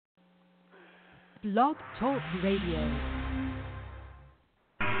Blog Talk Radio.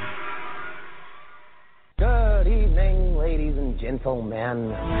 Good evening, ladies and gentlemen.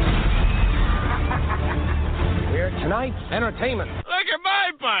 We're tonight's entertainment. Look at my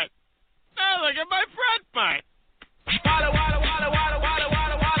butt. Now look at my front butt. Wada, wada, wada, wada, wada,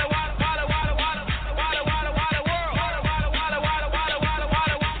 wada, wada, wada, wada, wada, wada, wada, wada, wada, world. Wada, wada, wada, wada, wada, wada,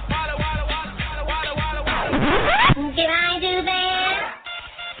 wada, wada, wada, wada, wada, wada, wada. Did I do that?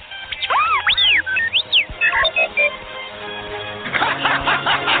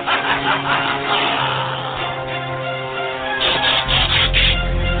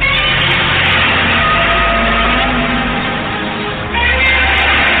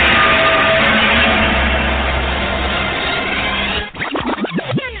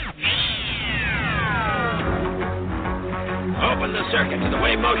 Open the circuit to the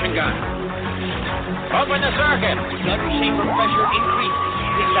wave motion gun. Open the circuit. Gunner chamber pressure increases.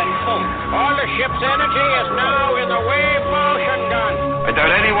 Descent full. All the ship's energy is now in the wave motion gun. I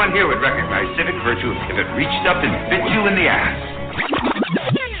doubt anyone here would recognize civic virtue if it reached up and bit you in the ass.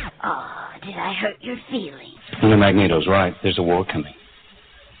 Oh, did I hurt your feelings? Well, Magneto's right. There's a war coming.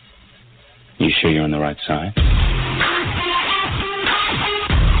 You sure you're on the right side?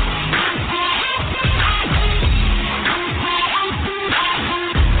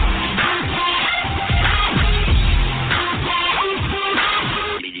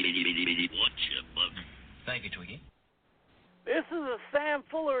 Thank you, Twiggy. This is a Sam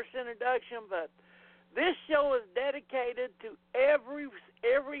Fullerish introduction, but this show is dedicated to every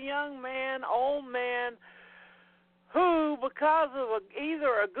young man, old man, who, because of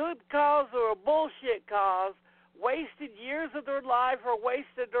either a good cause or a bullshit cause, wasted years of their life or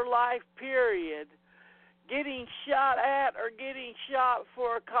wasted their life, period, getting shot at or getting shot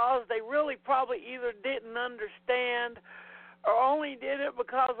for a cause they really probably either didn't understand or only did it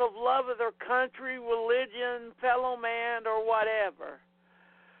because of love of their country, religion, fellow man, or whatever.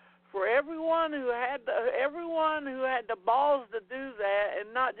 For everyone who had the balls to do that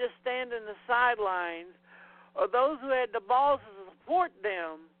and not just stand in the sidelines, or those who had the balls to support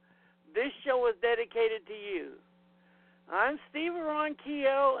them, this show is dedicated to you. I'm Steve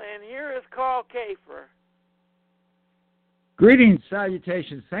Ronquillo, and here is Carl Kafer. Greetings,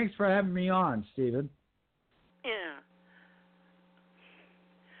 salutations. Thanks for having me on, Stephen. Yeah.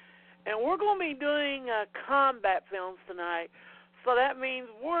 And we're going to be doing combat films tonight, so that means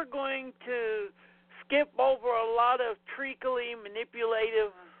we're going to skip over a lot of treacly,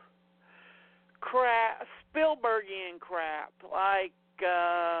 manipulative crap, Spielbergian crap, like...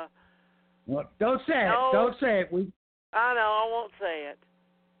 well, don't say no, it. Don't say it. I know, I won't say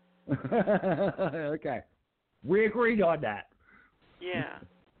it. Okay. We agreed on that. Yeah.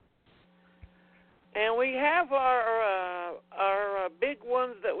 And we have our big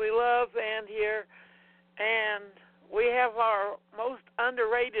ones that we love and here, and we have our most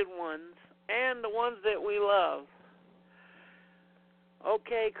underrated ones and the ones that we love.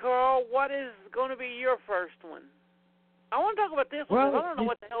 Okay, Carl, what is going to be your first one? I want to talk about this one because I don't know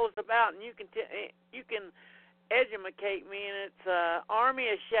what the hell it's about, and you can educate me, and it's Army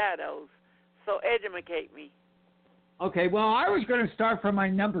of Shadows. So educate me. Okay, well, I was going to start from my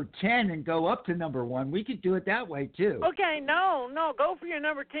number 10 and go up to number 1. We could do it that way, too. Okay, no, go for your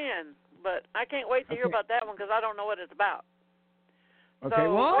number 10. But I can't wait to hear about that one because I don't know what it's about. Okay,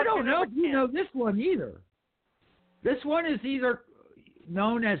 so, well, I don't know if 10? you know this one either. This one is either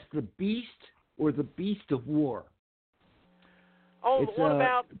known as the Beast or the Beast of War. Oh, the one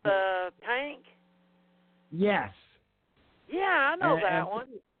about the tank? Yes. Yeah, I know that one.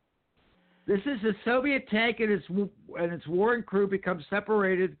 This is a Soviet tank and its warring crew become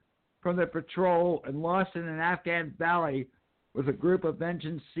separated from the patrol and lost in an Afghan valley with a group of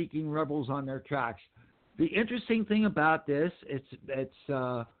vengeance-seeking rebels on their tracks. The interesting thing about this, it's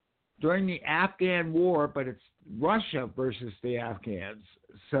during the Afghan war, but it's Russia versus the Afghans.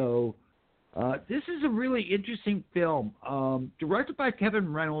 So this is a really interesting film, directed by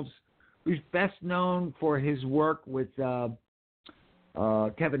Kevin Reynolds, who's best known for his work with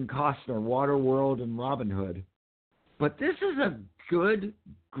Kevin Costner, Waterworld, and Robin Hood. But this is a good,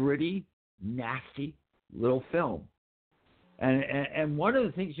 gritty, nasty little film. And one of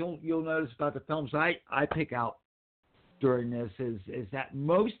the things you'll notice about the films I pick out during this is that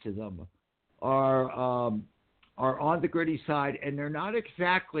most of them are on the gritty side, and they're not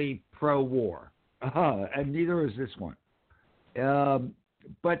exactly pro-war. And neither is this one.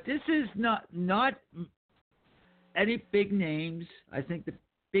 But this is not any big names. I think the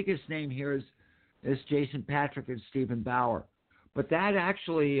biggest name here is Jason Patric and Stephen Bauer. But that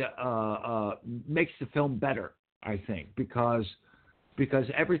actually makes the film better, I think, because because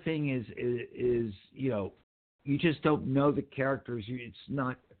everything is you know, you just don't know the characters. It's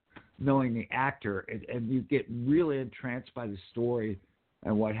not knowing the actor, and you get really entranced by the story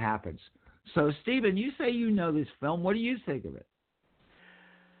and what happens. So, Stephen, you say you know this film. What do you think of it?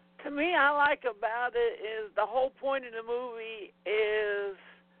 To me, I like about it is the whole point of the movie is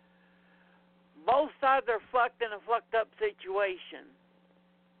both sides are fucked in a fucked up situation.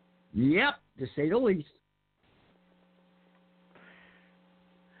 Yep, to say the least.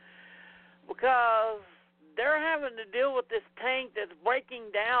 Because they're having to deal with this tank that's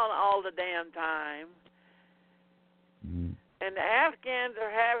breaking down all the damn time. Mm. And the Afghans are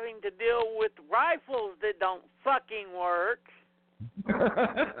having to deal with rifles that don't fucking work.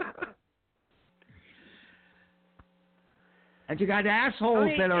 And you got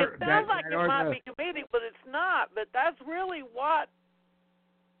assholes that are. It sounds like that it are might the, be comedic, but it's not. But that's really what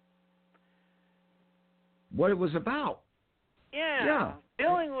it was about. Yeah.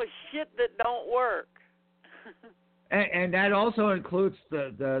 Dealing with shit that don't work. And that also includes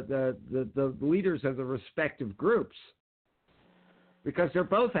the leaders of the respective groups, because they're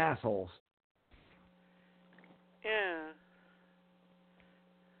both assholes. Yeah.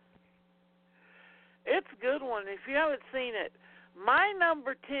 It's a good one. If you haven't seen it, my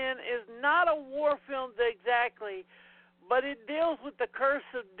number 10 is not a war film exactly, but it deals with the curse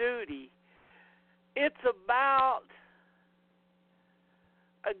of duty. It's about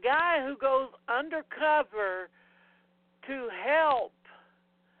a guy who goes undercover to help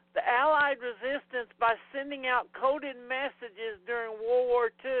the Allied resistance by sending out coded messages during World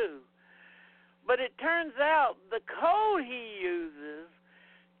War II. But it turns out the code he uses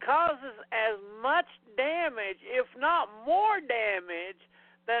causes as much damage, if not more damage,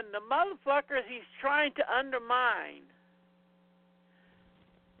 than the motherfuckers he's trying to undermine.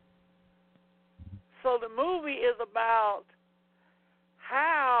 So the movie is about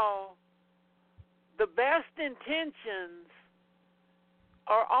how the best intentions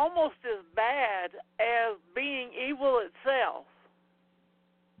are almost as bad as being evil itself.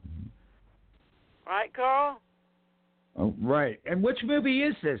 Right, Carl? Oh, right. And which movie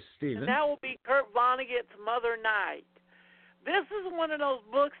is this, Stephen? And that will be Kurt Vonnegut's Mother Night. This is one of those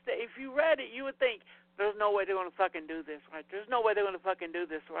books that if you read it, you would think, there's no way they're going to fucking do this right. There's no way they're going to fucking do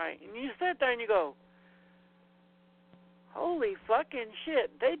this right. And you sit there and you go, holy fucking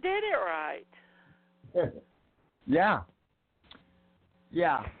shit, they did it right. Yeah.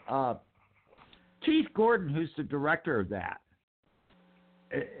 Yeah. Keith Gordon, who's the director of that,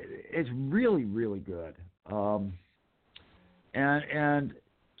 is really, really good. And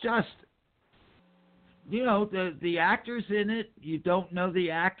just, you know, the actors in it, you don't know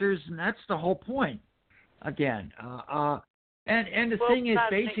the actors, and that's the whole point. Again, and the thing is,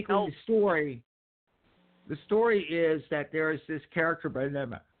 basically, the story is that there is this character by the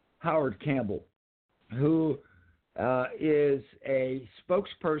name of Howard Campbell, who is a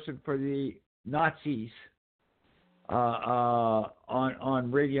spokesperson for the Nazis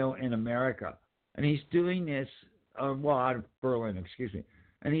on radio in America, and he's doing this. Out of Berlin, excuse me,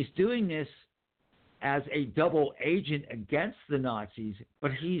 and he's doing this as a double agent against the Nazis,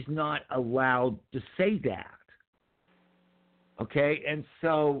 but he's not allowed to say that. Okay, and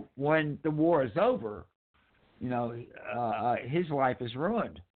so when the war is over, you know, his life is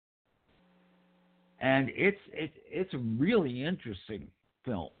ruined, and it's a really interesting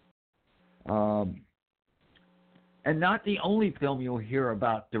film, and not the only film you'll hear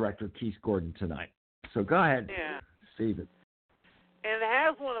about director Keith Gordon tonight. So go ahead, Stephen. And it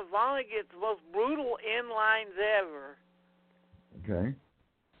has one of Vonnegut's most brutal end-lines ever. Okay.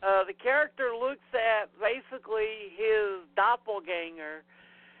 The character looks at basically his doppelganger,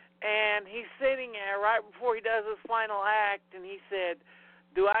 and he's sitting there right before he does his final act, and he said,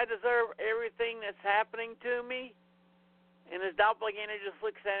 do I deserve everything that's happening to me? And his doppelganger just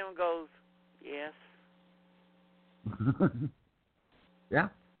looks at him and goes, yes. Yeah.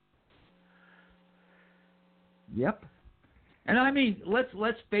 Yep. And I mean, let's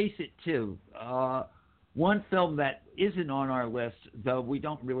face it too. One film that isn't on our list, though we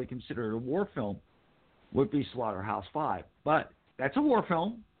don't really consider it a war film, would be Slaughterhouse-Five. But that's a war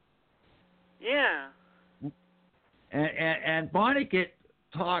film. Yeah. And Vonnegut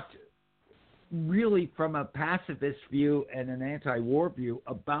talked really from a pacifist view and an anti-war view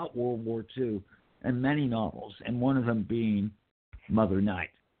about World War II and many novels, and one of them being Mother Night.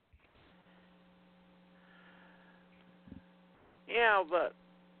 Yeah, but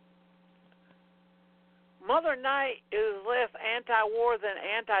Mother Night is less anti-war than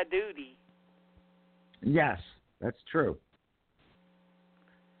anti-duty. Yes, that's true.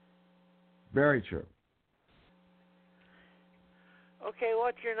 Very true. Okay,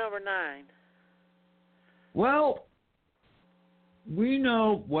 what's your number 9? Well, we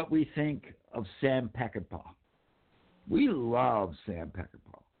know what we think of Sam Peckinpah. We love Sam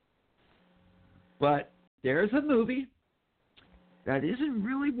Peckinpah. But there's a movie that isn't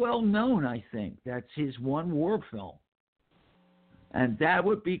really well known, I think. That's his one war film. And that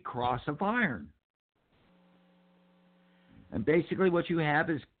would be Cross of Iron. And basically what you have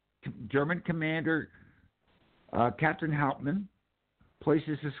is German commander Captain Hauptmann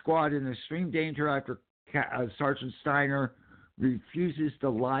places the squad in extreme danger after Sergeant Steiner refuses to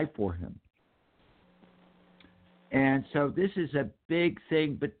lie for him. And so this is a big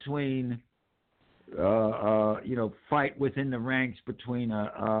thing between, fight within the ranks between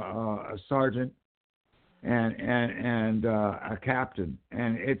a sergeant and a captain.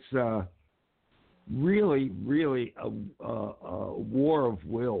 And it's really, really a war of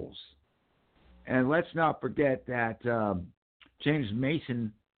wills. And let's not forget that James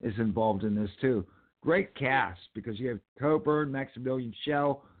Mason is involved in this too. Great cast because you have Coburn, Maximilian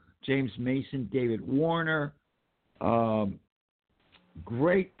Schell, James Mason, David Warner.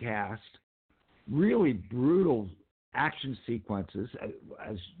 Great cast. Really brutal action sequences,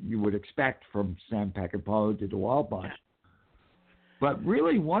 as you would expect from Sam Peckinpah, who did the Wild Bunch. But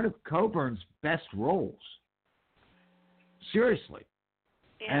really one of Coburn's best roles. Seriously.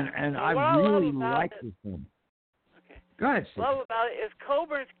 Yeah. And well, I really like this film. Okay. Go ahead, Steve. What I love about it is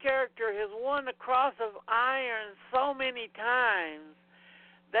Coburn's character has won the Cross of Iron so many times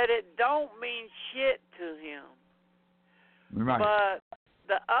that it don't mean shit to him. Right. But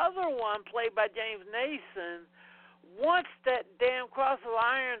the other one, played by James Mason, wants that damn Cross of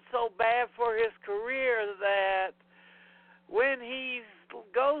Iron so bad for his career that when he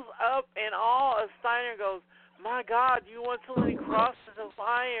goes up in awe, Steiner goes, "My God, you won so many crosses of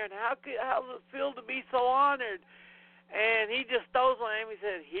iron. How does it feel to be so honored?" And he just throws one at him. He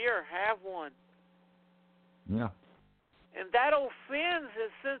said, "Here, have one." Yeah. And that offends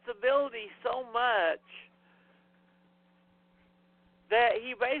his sensibility so much that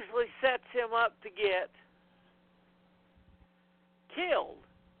he basically sets him up to get killed.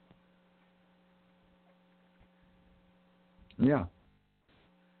 Yeah.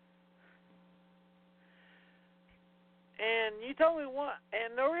 And you told me one,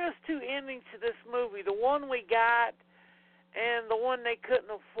 and there is 2 endings to this movie. The one we got and the one they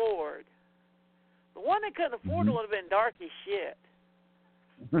couldn't afford. The one they couldn't afford would have been dark as shit.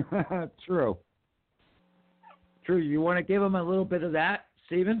 True. You want to give him a little bit of that,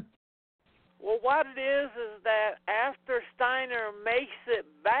 Stephen? Well, what it is that after Steiner makes it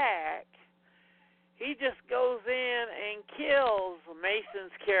back, he just goes in and kills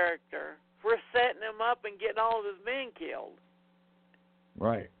Mason's character for setting him up and getting all of his men killed.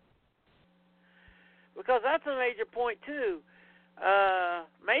 Right. Because that's a major point, too.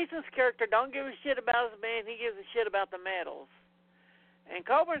 Mason's character don't give a shit about his men. He gives a shit about the medals. And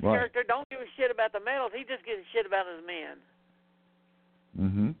Coburn's character don't give a shit about the medals. He just gives a shit about his men.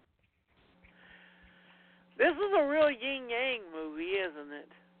 Mm-hmm. This is a real yin-yang movie, isn't it?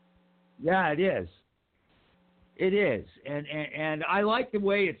 Yeah, it is. It is. And I like the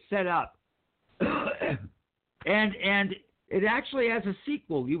way it's set up. and it actually has a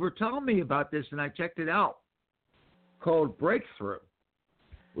sequel. You were telling me about this, and I checked it out, called Breakthrough,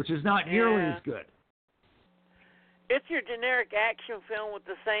 which is not nearly as good. It's your generic action film with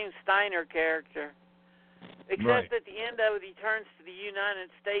the same Steiner character, except at the end of it, he turns to the United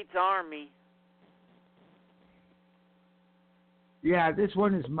States Army. Yeah, this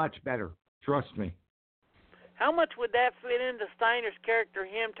one is much better. Trust me. How much would that fit into Steiner's character,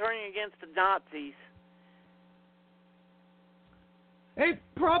 him turning against the Nazis? It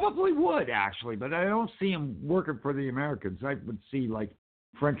probably would, actually, but I don't see him working for the Americans. I would see, like,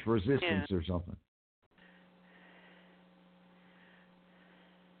 French resistance or something.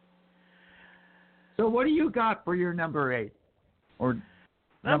 So what do you got for your number 8? Or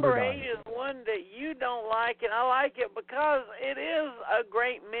Number 9? 8 is one that you don't like, and I like it because it is a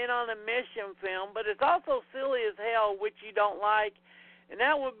great men on a mission film, but it's also silly as hell, which you don't like, and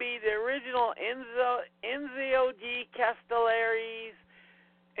that would be the original Enzio G. Castellari's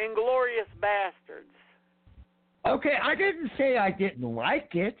Inglourious Bastards. Okay, I didn't say I didn't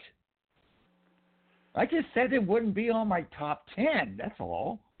like it. I just said it wouldn't be on my top 10, that's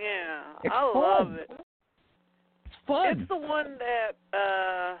all. Yeah, It's I fun. love it. It's fun. It's the one that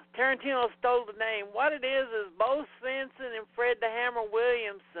Tarantino stole the name. What it is Bo Svensson and Fred the Hammer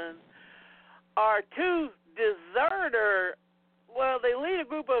Williamson are 2 they lead a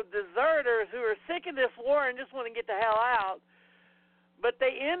group of deserters who are sick of this war and just want to get the hell out, but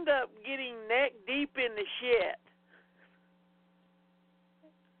they end up getting neck deep in the shit.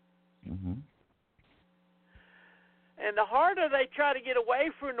 Mm-hmm. And the harder they try to get away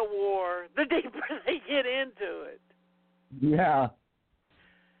from the war, the deeper they get into it. Yeah.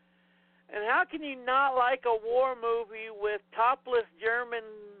 And how can you not like a war movie with topless German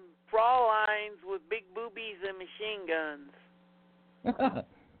Frauleins with big boobies and machine guns?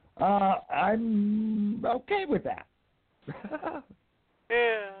 I'm okay with that.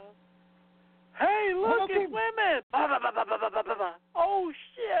 Yeah. Hey, look, okay. it's women! Oh,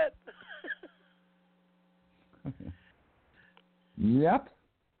 shit! Yep.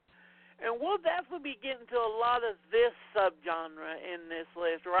 And we'll definitely be getting to a lot of this subgenre in this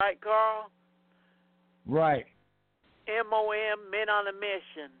list, right, Carl? Right. MOM, Men on a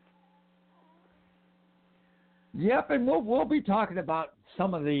Mission. Yep, and we'll be talking about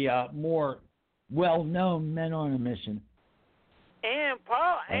some of the more well-known men on a mission. And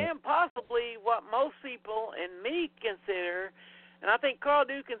possibly what most people and me consider, and I think Carl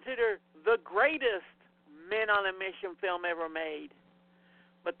do consider the greatest Men on a Mission film ever made.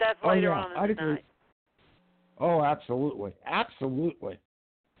 But that's later on in the night. Oh, absolutely. Absolutely.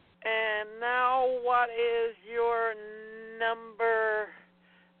 And now what is your number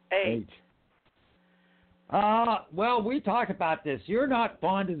 8? Well, we talked about this. You're not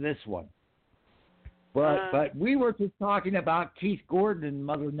fond of this one. But we were just talking about Keith Gordon and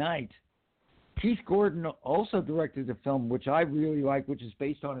Mother Night. Keith Gordon also directed a film which I really like, which is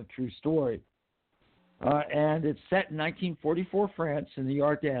based on a true story. And it's set in 1944 France in the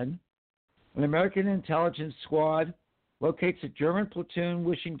Ardennes. An American intelligence squad locates a German platoon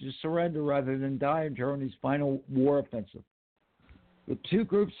wishing to surrender rather than die in Germany's final war offensive. The two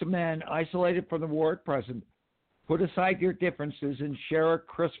groups of men, isolated from the war at present, put aside their differences and share a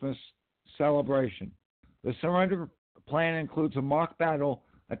Christmas celebration. The surrender plan includes a mock battle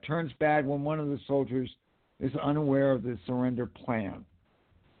that turns bad when one of the soldiers is unaware of the surrender plan.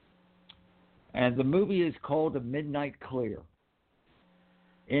 And the movie is called A Midnight Clear.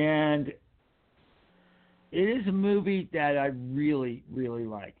 And it is a movie that I really, really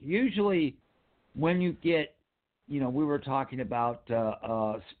like. Usually when you get, we were talking about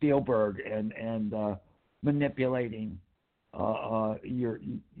Spielberg and manipulating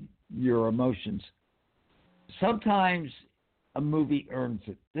your emotions. Sometimes a movie earns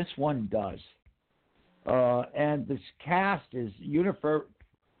it. This one does. And this cast is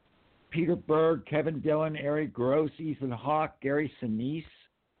Peter Berg, Kevin Dillon, Eric Gross, Ethan Hawke, Gary Sinise,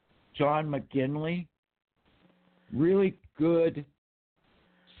 John McGinley. Really good,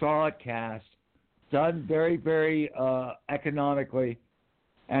 solid cast. Done very, very economically.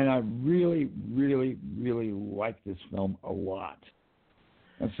 And I really, really, really like this film a lot.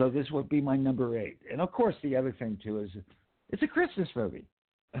 And so this would be my number 8. And, of course, the other thing, too, is it's a Christmas movie.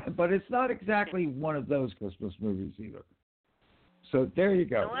 But it's not exactly one of those Christmas movies either. So there you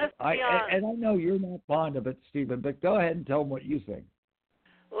go. And I know you're not fond of it, Stephen, but go ahead and tell them what you think.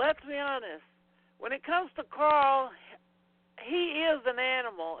 Let's be honest. When it comes to Carl, he is an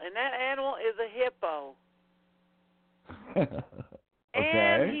animal, and that animal is a hippo. Okay.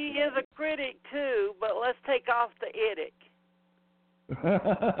 And he is a critic, too, but let's take off the idic.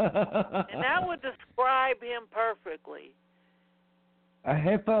 And that would describe him perfectly. A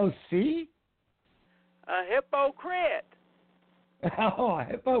hippo C? A hypocrite. Oh, a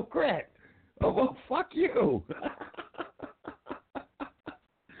hypocrite. Oh, well, fuck you.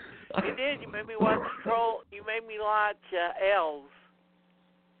 You did. You made me watch Troll. You made me watch Elves.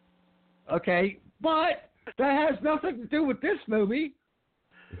 Okay, but that has nothing to do with this movie.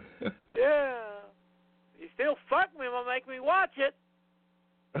 Yeah. You still fuck me when make me watch it.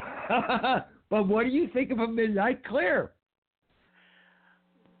 But what do you think of A Midnight Clear?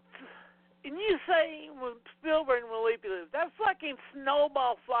 And you say when Spielberg and manipulative, that fucking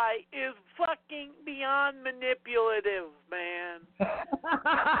snowball fight is fucking beyond manipulative, man.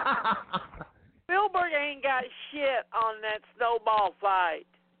 Spielberg ain't got shit on that snowball fight.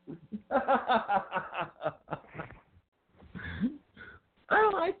 I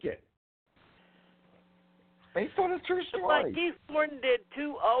like it. Based on a true story. Like Keith Gordon did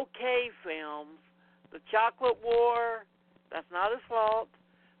 2 okay films. The Chocolate War, that's not his fault.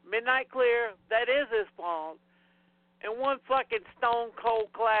 Midnight Clear, that is his fault. And one fucking stone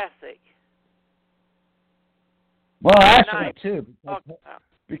cold classic. Well, actually, too,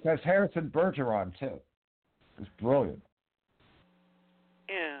 because Harrison Bergeron, too. It's brilliant.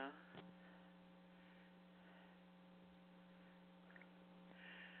 Yeah.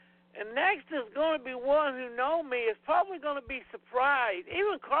 And next is going to be one who know me is probably going to be surprised.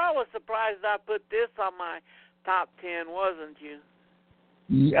 Even Carl was surprised I put this on my top 10, wasn't you?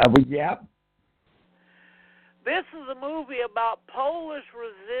 Yeah, yeah. This is a movie about Polish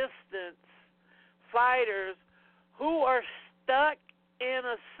resistance fighters who are stuck in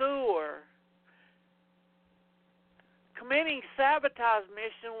a sewer committing sabotage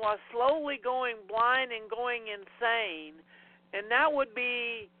mission while slowly going blind and going insane. And that would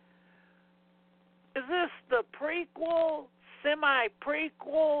be, is this the prequel,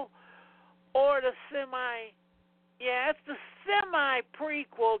 semi-prequel, or the it's the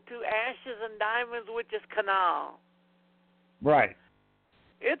semi-prequel to Ashes and Diamonds, which is Canal. Right.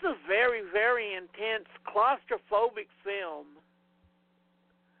 It's a very, very intense, claustrophobic film.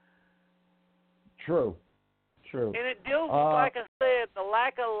 True. And it deals with, like I said, the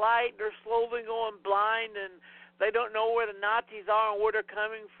lack of light. They're slowly going blind, and they don't know where the Nazis are and where they're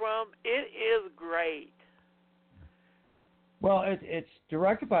coming from. It is great. Well, it's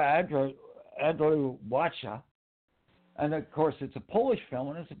directed by Andrzej Wajda, and of course it's a Polish film,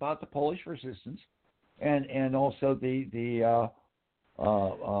 and it's about the Polish resistance, and also the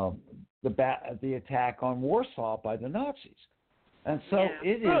attack on Warsaw by the Nazis. And so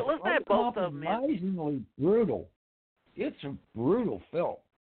it is uncompromisingly brutal. It's a brutal film.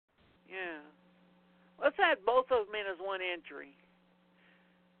 Yeah. Let's add both of them in as one entry,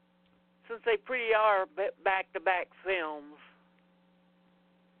 since they pretty are back-to-back films.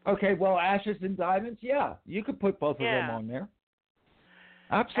 Okay, well, Ashes and Diamonds, yeah. You could put both of them on there.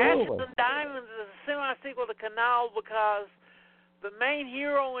 Absolutely. Ashes and Diamonds is a semi-sequel to Canal because the main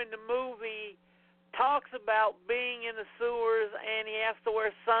hero in the movie talks about being in the sewers, and he has to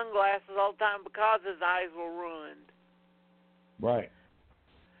wear sunglasses all the time because his eyes were ruined. Right.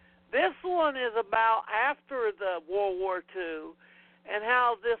 This one is about after the World War II and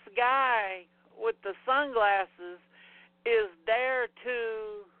how this guy with the sunglasses is there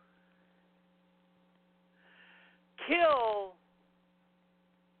to kill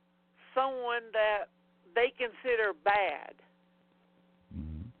someone that they consider bad.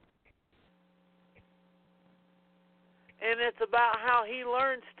 And it's about how he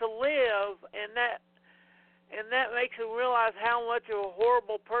learns to live, and that makes him realize how much of a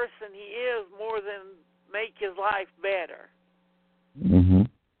horrible person he is more than make his life better. Mm-hmm.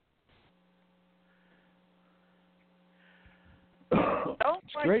 Don't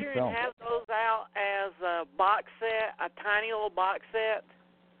Criterion have those out as a box set, a tiny little box set?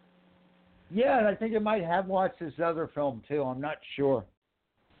 Yeah, and I think I might have watched this other film too. I'm not sure.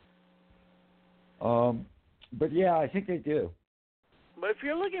 But yeah, I think they do. But if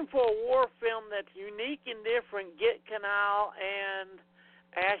you're looking for a war film that's unique and different, get Canal and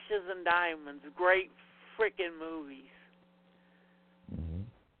Ashes and Diamonds. Great freaking movies. Mm-hmm.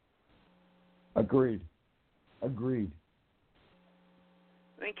 Agreed.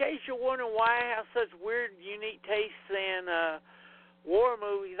 In case you're wondering why I have such weird, unique tastes in war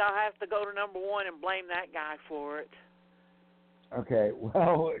movies, I'll have to go to number one and blame that guy for it. Okay,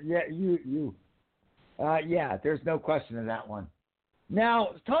 well, yeah, yeah, there's no question in that one.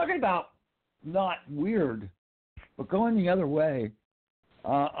 Now, talking about not weird, but going the other way,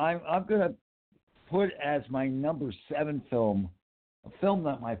 I'm going to put as my number 7 film, a film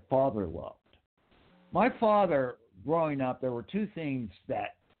that my father loved. My father, growing up, there were two things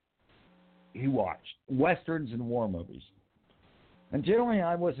that he watched, Westerns and war movies. And generally,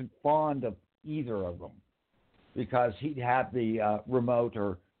 I wasn't fond of either of them because he'd have the remote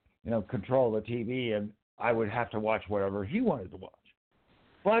or, control the TV, and I would have to watch whatever he wanted to watch.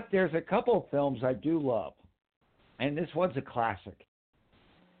 But there's a couple of films I do love, and this one's a classic.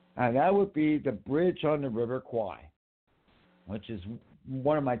 And that would be The Bridge on the River Kwai, which is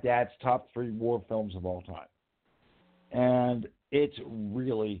one of my dad's top 3 war films of all time. And it's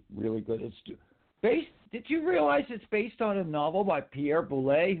really, really good. It's based. Did you realize it's based on a novel by Pierre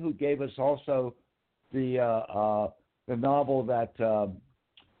Boulez, who gave us also the novel that Planet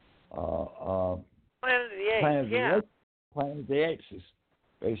of the Apes is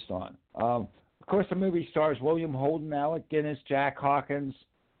based on. Of course, the movie stars William Holden, Alec Guinness, Jack Hawkins,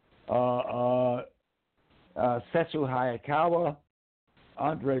 Setsu Hayakawa,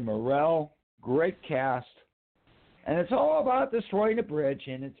 Andre Morel. Great cast. And it's all about destroying a bridge,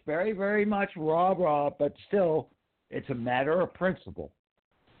 and it's very, very much rah-rah, but still, it's a matter of principle.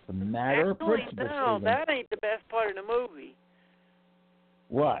 It's a matter of principle. No, that ain't the best part of the movie.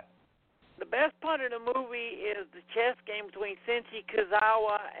 What? The best part of the movie is the chess game between Shinji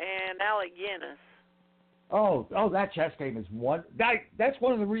Kuzawa and Alec Guinness. Oh, that chess game is one. That's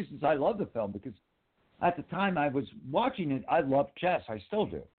one of the reasons I love the film, because at the time I was watching it, I loved chess. I still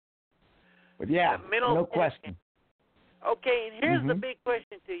do. But yeah, no question. Okay, and here's the big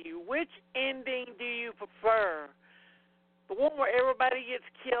question to you. Which ending do you prefer? The one where everybody gets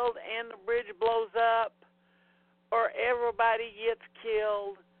killed and the bridge blows up, or everybody gets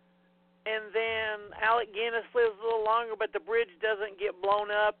killed and then Alec Guinness lives a little longer, but the bridge doesn't get blown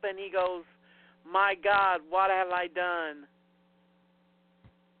up, and he goes, "My God, what have I done?"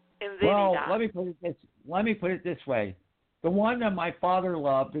 And then he dies. let me put it this way: the one that my father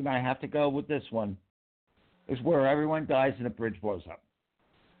loved, and I have to go with this one, is where everyone dies and the bridge blows up.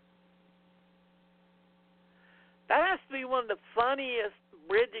 That has to be one of the funniest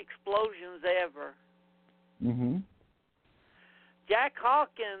bridge explosions ever. Mm-hmm. Jack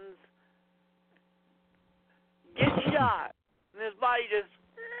Hawkins gets shot, and his body just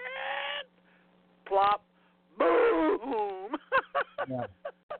plop, boom. Yeah.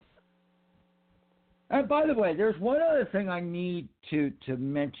 And by the way, there's one other thing I need to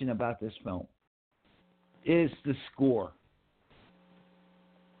mention about this film, is the score.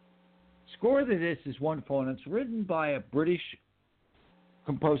 Score to this is wonderful, and it's written by a British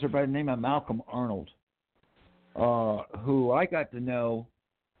composer by the name of Malcolm Arnold, who I got to know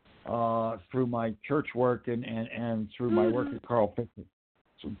through my church work and through my work at Carl Fisher.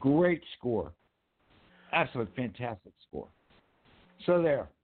 It's a great score. Absolute fantastic score. So there.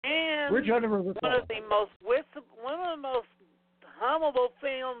 And Bridge on the River one of the most hummable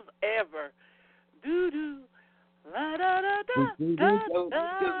films ever. Doo doo, la da da da da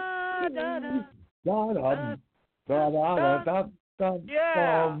da da da da.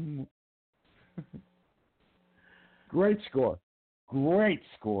 Yeah. Great score. Great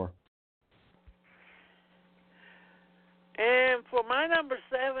score. And for my number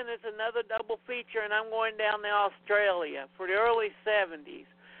 7, it's another double feature, and I'm going down to Australia for the early 70s.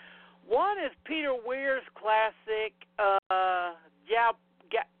 One is Peter Weir's classic,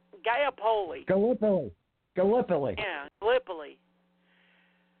 Gallipoli. Gallipoli. Yeah, Gallipoli.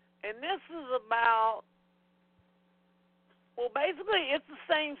 And this is about, well, basically it's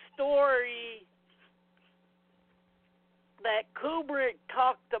the same story that Kubrick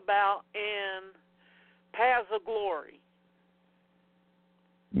talked about in Paths of Glory.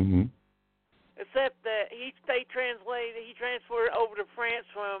 Mm-hmm. Except that he transferred over to France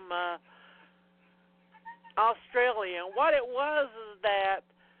from Australia. And what it was is that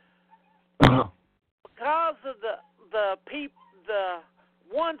because of the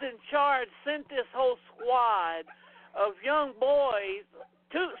ones in charge sent this whole squad of young boys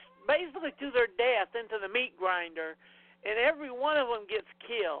basically to their death into the meat grinder, and every one of them gets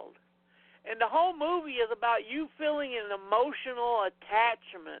killed. And the whole movie is about you feeling an emotional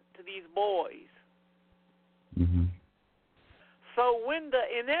attachment to these boys. Mm-hmm. So when the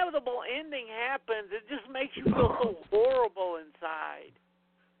inevitable ending happens, it just makes you feel so horrible inside.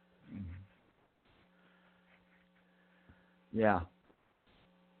 Yeah.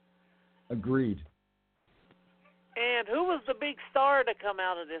 Agreed. And who was the big star to come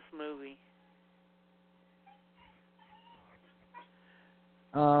out of this movie?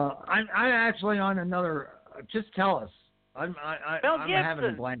 I'm actually on another. Just tell us. I'm having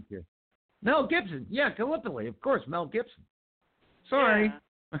a blank here. Mel Gibson. Yeah, Gallipoli. Of course, Mel Gibson. Sorry.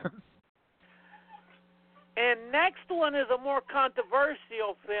 Yeah. And next one is a more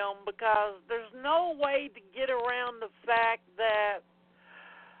controversial film because there's no way to get around the fact that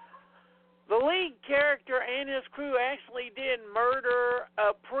the lead character and his crew actually did murder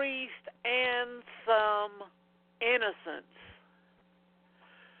a priest and some innocents.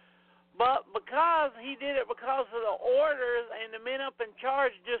 But because he did it because of the orders and the men up in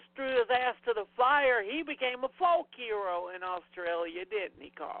charge just threw his ass to the fire, he became a folk hero in Australia, didn't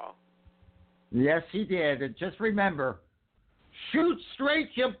he, Carl? Yes, he did. And just remember, shoot straight,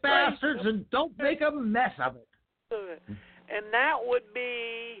 you bastards, and don't make a mess of it. And that would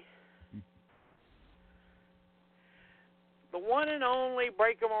be the one and only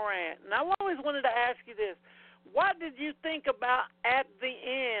Breaker Morant. And I've always wanted to ask you this. What did you think about at the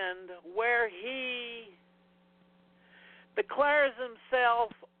end where he declares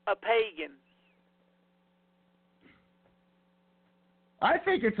himself a pagan? I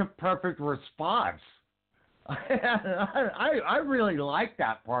think it's a perfect response. I really like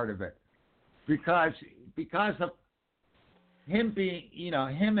that part of it because of him being,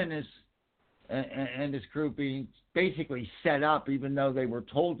 him and his crew being basically set up, even though they were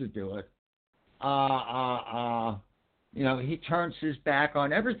told to do it. He turns his back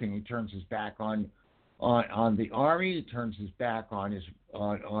on everything. He turns his back on the army. He turns his back on his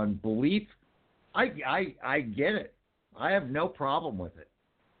on belief. I get it. I have no problem with it.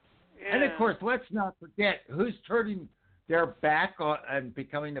 Yeah. And of course, let's not forget who's turning their back on and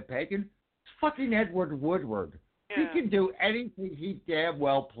becoming a pagan. It's fucking Edward Woodward. Yeah. He can do anything he damn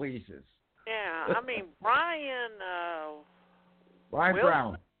well pleases. Yeah, I mean Brian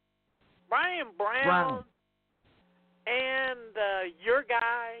Brown. Brian Brown and your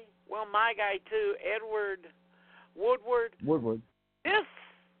guy, well, my guy too, Edward Woodward. Woodward. This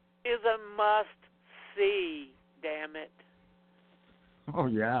is a must-see, damn it. Oh,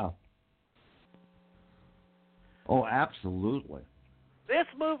 yeah. Oh, absolutely. This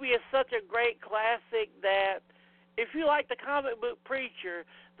movie is such a great classic that if you like the comic book Preacher,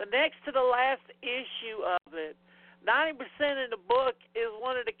 the next to the last issue of it, 90% of the book is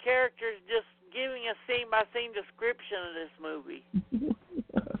one of the characters just giving a scene-by-scene description of this movie.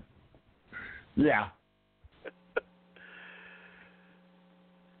 Yeah.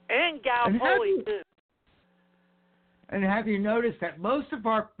 And Galpoli, too. And have you noticed that most of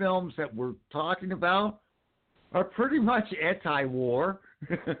our films that we're talking about are pretty much anti-war?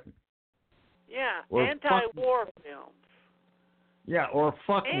 Yeah, Or anti-war films. Yeah, or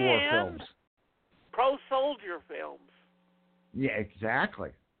war films. Pro-soldier films. Yeah,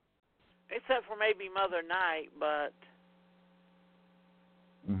 exactly. Except for maybe Mother Night, but...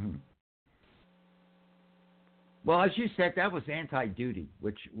 Mm-hmm. Well, as you said, that was anti-duty,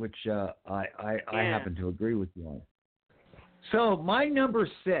 which I happen to agree with you on. So my number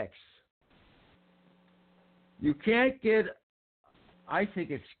 6, you can't get, I think,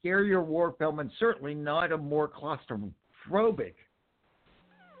 a scarier war film, and certainly not a more claustrophobic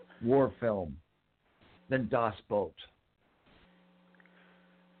war film than Das Boot.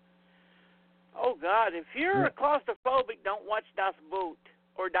 Oh, God, if you're a claustrophobic, don't watch Das Boot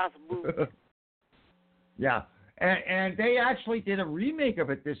or Das Boot. Yeah. And they actually did a remake of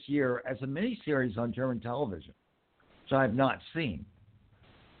it this year as a miniseries on German television, which I have not seen.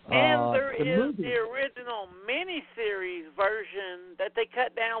 And there is the original miniseries version that they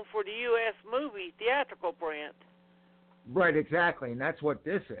cut down for the U.S. movie theatrical print. Right, exactly, and that's what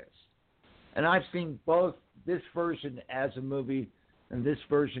this is. And I've seen both this version as a movie and this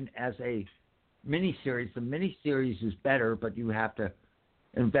version as a miniseries. The miniseries is better, but you have to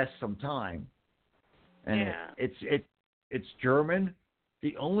invest some time. And it's German.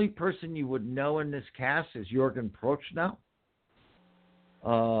 The only person you would know in this cast is Jürgen Prochnow.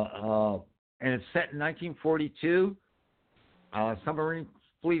 And it's set in 1942. Submarine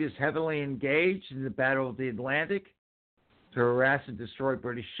fleet is heavily engaged in the Battle of the Atlantic to harass and destroy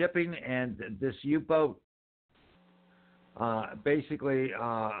British shipping, and this U-boat basically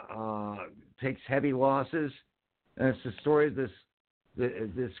takes heavy losses. And it's the story of this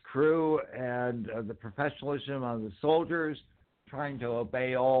crew and the professionalism of the soldiers trying to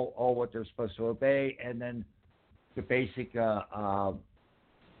obey all what they're supposed to obey, and then the basic, how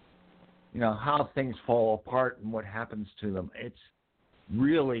things fall apart and what happens to them. It's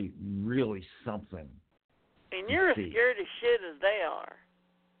really, really something. And you're as scared as shit as they are.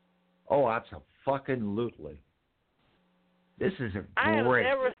 Oh, absolutely. This is a great... I have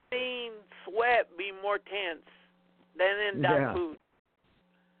never seen sweat be more tense than in Das Boot.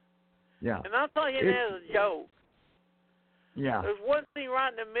 Yeah. And I'll tell you that as a joke. Yeah. There's one scene right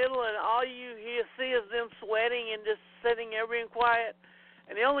in the middle, and all you see is them sweating and just sitting there being quiet.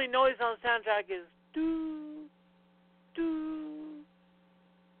 And the only noise on the soundtrack is doo, doo,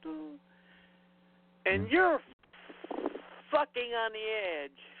 doo. And you're fucking on the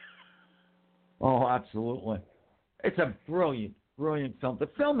edge. Oh, absolutely. It's a brilliant, brilliant film. The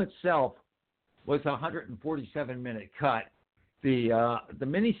film itself was a 147-minute cut. The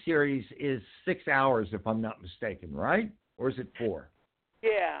miniseries is 6 hours, if I'm not mistaken, right? Or is it 4?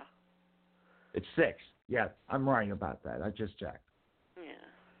 Yeah. It's 6. Yeah, I'm right about that. I just checked. Yeah.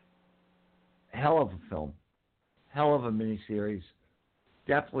 Hell of a film. Hell of a miniseries.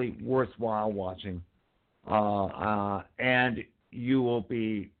 Definitely worthwhile watching. And you will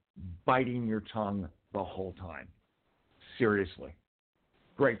be biting your tongue the whole time. Seriously.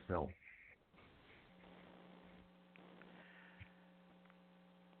 Great film.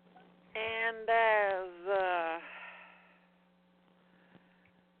 And as, let's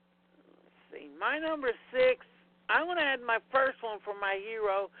see, my number 6, I'm going to add my first one for my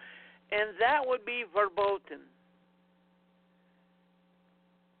hero, and that would be Verboten,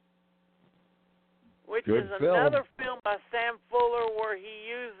 which Good is film. another film by Sam Fuller where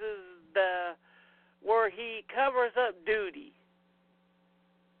he covers up duty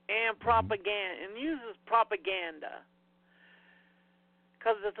and propaganda, and uses propaganda.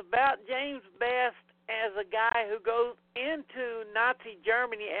 Because it's about James Best as a guy who goes into Nazi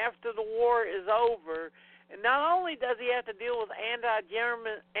Germany after the war is over. And not only does he have to deal with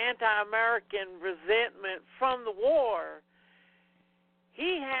anti-American resentment from the war,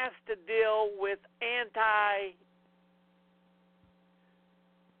 he has to deal with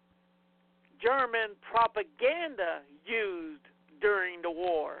anti-German propaganda used during the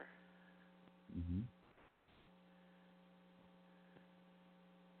war. Mm-hmm.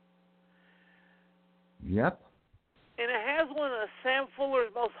 Yep. And it has one of Sam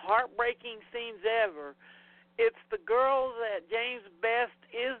Fuller's most heartbreaking scenes ever. It's the girl that James Best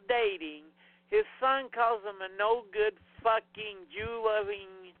is dating. His son calls him a no-good fucking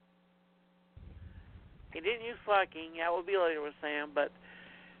Jew-loving... He didn't use fucking. That would be later with Sam, but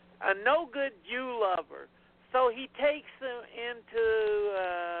a no-good Jew lover. So he takes them into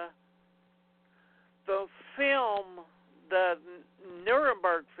the film, the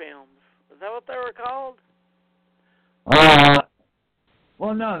Nuremberg films. Is that what they were called?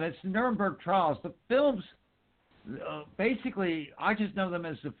 Well, no, that's the Nuremberg trials. The films, basically, I just know them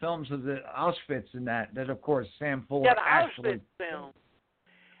as the films of the Auschwitz and that of course, Sam Fuller actually... Auschwitz film.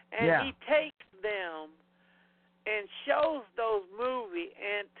 And yeah. he takes them and shows those movies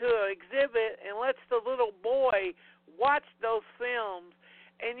and to an exhibit and lets the little boy watch those films.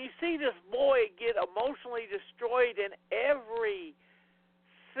 And you see this boy get emotionally destroyed, and everything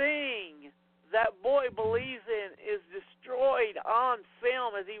that boy believes in is destroyed on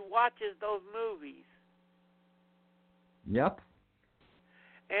film as he watches those movies. Yep.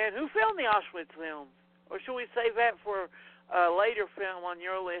 And who filmed the Auschwitz films? Or should we save that for a later film on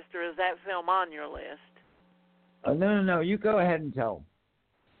your list, or is that film on your list? No. You go ahead and tell.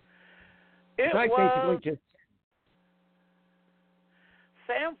 It was basically just...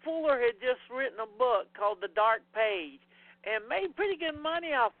 Sam Fuller had just written a book called The Dark Page and made pretty good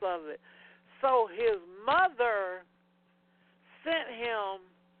money off of it. So his mother sent him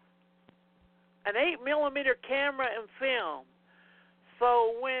an 8mm camera and film.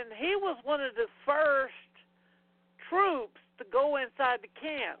 So when he was one of the first troops to go inside the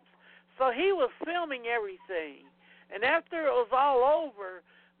camps, so he was filming everything. And after it was all over,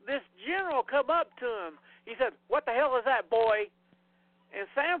 this general come up to him. He said, "What the hell is that, boy?" And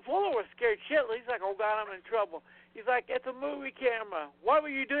Sam Fuller was scared shitless. He's like, "Oh, God, I'm in trouble." He's like, "It's a movie camera. What were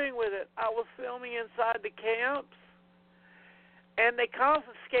you doing with it?" "I was filming inside the camps." And they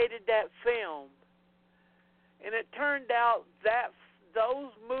confiscated that film. And it turned out that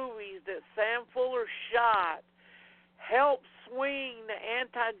those movies that Sam Fuller shot helped swing the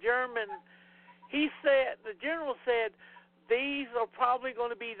anti-German. He said, the general said, these are probably going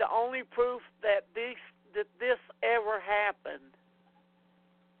to be the only proof that this ever happened.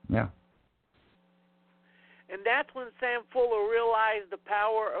 Yeah. And that's when Sam Fuller realized the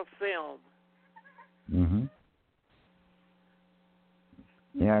power of film. Mm-hmm.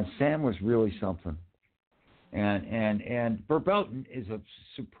 Yeah, Sam was really something. And Verboten is a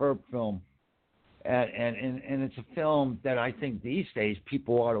superb film. And it's a film that I think these days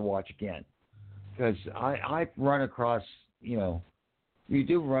people ought to watch again. Because I've run across, you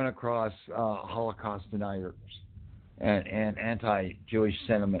do run across Holocaust deniers and anti-Jewish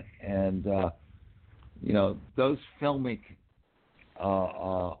sentiment. And, those filmic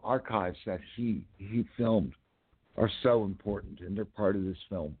archives that he filmed are so important. And they're part of this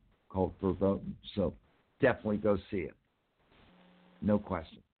film called Verboten. So definitely go see it. No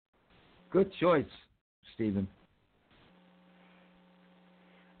question. Good choice, Stephen.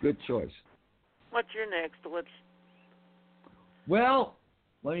 Good choice. What's your next? Well,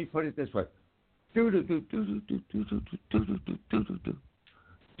 let me put it this way.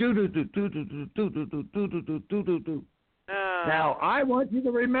 Now, I want you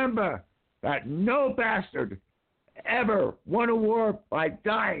to remember that no bastard ever won a war by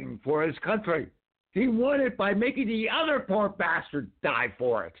dying for his country. He won it by making the other poor bastard die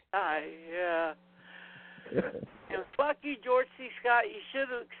for it. Yeah. And fuck you, George C. Scott. You should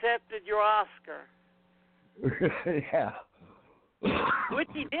have accepted your Oscar. Yeah. Which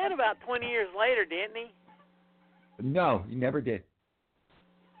he did about 20 years later, didn't he? No, he never did.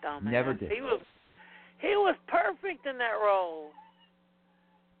 Dumbass. Never did. He was perfect in that role.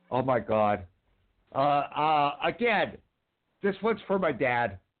 Oh, my God. Again, this one's for my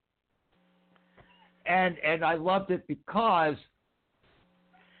dad. And I loved it because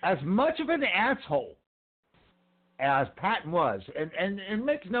as much of an asshole as Patton was, and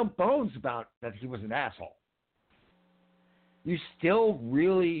makes no bones about that he was an asshole, you still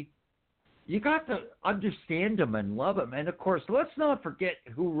really, you got to understand him and love him. And, of course, let's not forget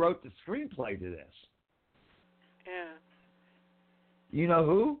who wrote the screenplay to this. Yeah. You know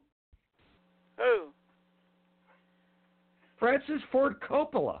who? Who? Francis Ford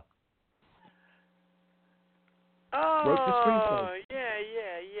Coppola. Oh, wrote the screenplay.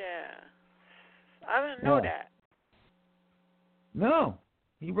 Yeah. I didn't know that. No,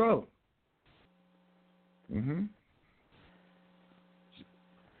 he wrote. Mm-hmm.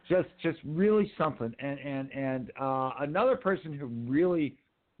 Just really something. And another person who really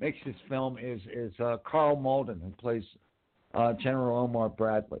makes this film is Carl Malden, who plays General Omar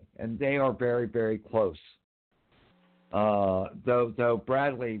Bradley, and they are very, very close. Though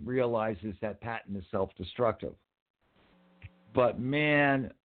Bradley realizes that Patton is self-destructive. But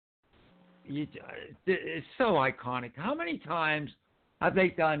man, it's so iconic. How many times have they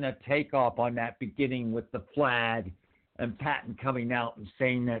done a takeoff on that beginning with the flag and Patton coming out and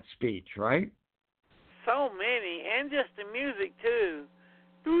saying that speech, right? So many, and just the music too.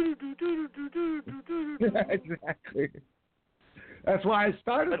 Exactly. That's why I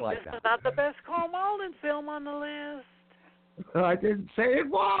started But like this that. is not the best Carl Malden film on the list. I didn't say it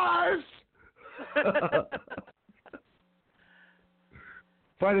was.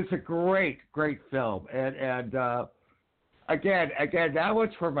 But it's a great, great film. And again, that was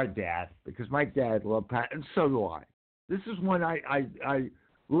for my dad, because my dad loved Patton, and so do I. This is one I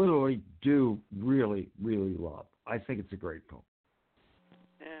literally do really, really love. I think it's a great film.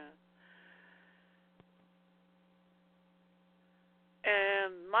 Yeah.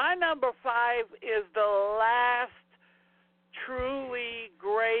 And my number 5 is the last truly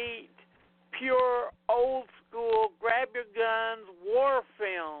great, pure, old school, grab your guns, war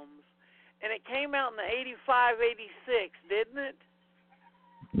films. And it came out in the 85, 86, didn't it?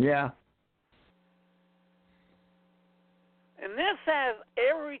 Yeah. And this has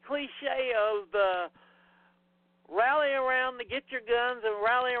every cliche of the rally around to get your guns and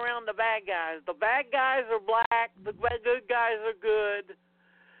rally around the bad guys. The bad guys are black, the good guys are good.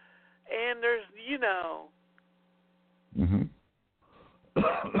 And there's, Mm-hmm.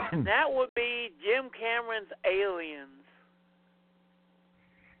 that would be Jim Cameron's Aliens.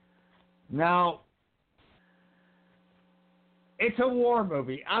 Now, it's a war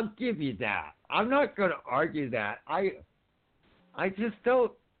movie. I'll give you that. I'm not going to argue that. I just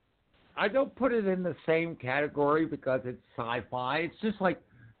don't. I don't put it in the same category because it's sci-fi. It's just like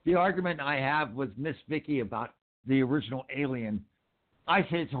the argument I have with Miss Vicky about the original Alien. I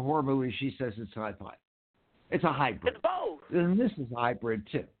say it's a horror movie. She says it's sci-fi. It's a hybrid. It's both. And this is hybrid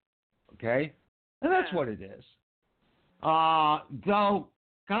too. Okay? And that's what it is. Though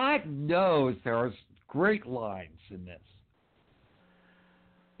God knows there are great lines in this.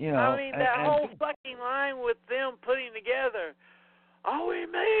 I mean, that whole fucking line with them putting together. Are we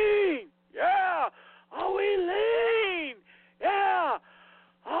mean? Yeah. Are we lean? Yeah.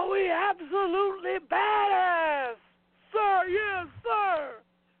 Are we absolutely badass? Sir, yes, sir.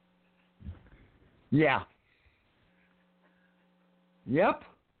 Yeah. Yep.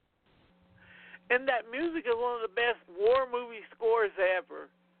 And that music is one of the best war movie scores ever.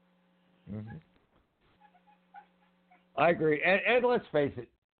 Mm-hmm. I agree. And let's face it,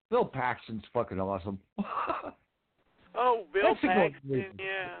 Bill Paxton's fucking awesome. Oh, Bill That's a good Paxton, movie.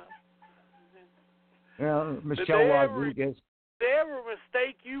 yeah. Yeah, Michelle Rodriguez. Did they ever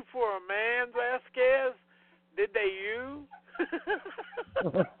mistake you for a man, Vasquez? Did they you?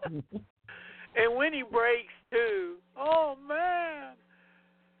 And when he breaks, too. Oh, man.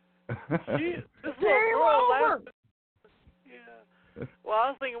 This little girl lasted. Yeah. Well, I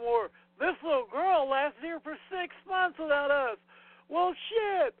was thinking more, this little girl lasted here for 6 months without us. Well,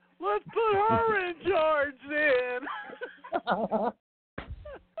 shit. Let's put her in charge then.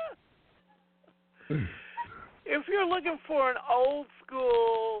 If you're looking for an old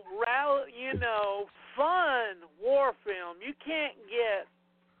school, fun war film, you can't get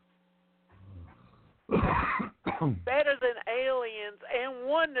better than Aliens, and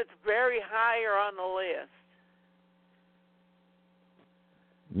one that's very higher on the list.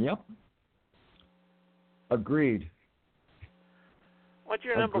 Yep. Agreed. What's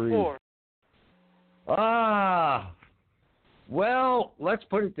your number 4? Well, let's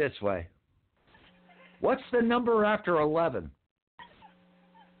put it this way. What's the number after 11?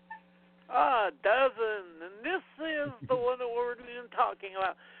 A dozen. And this is the one that we're even talking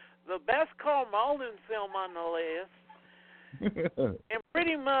about. The best Carl Malden film on the list. And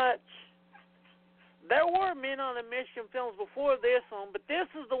pretty much, there were Men on a Mission films before this one, but this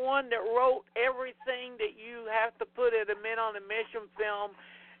is the one that wrote everything that you have to put in a Men on a Mission film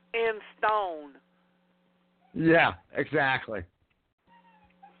in stone. Yeah, exactly.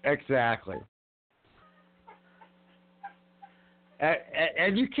 Exactly.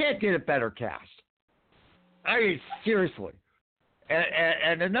 And you can't get a better cast. I mean, seriously.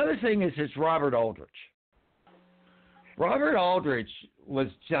 And another thing is it's Robert Aldrich. Robert Aldrich was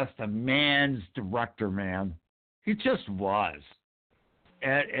just a man's director, man. He just was.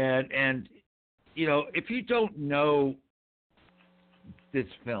 And if you don't know this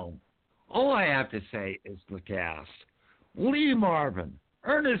film, all I have to say is the cast. Lee Marvin,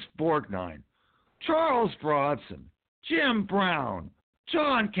 Ernest Borgnine, Charles Bronson, Jim Brown,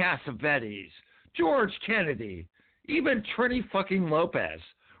 John Cassavetes, George Kennedy, even Trini fucking Lopez,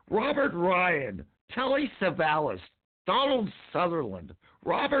 Robert Ryan, Telly Savalas, Donald Sutherland,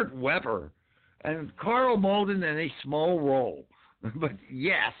 Robert Webber, and Carl Malden in a small role. But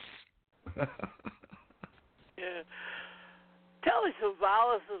yes. Yeah. Telly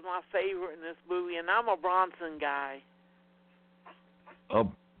Savalas is my favorite in this movie, and I'm a Bronson guy.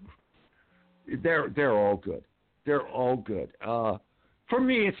 They're all good. They're all good. For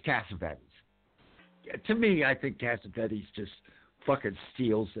me, it's Cassavetes. To me, I think Cassavetes just fucking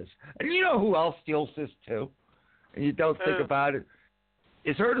steals this. And you know who else steals this too? And you don't think about it?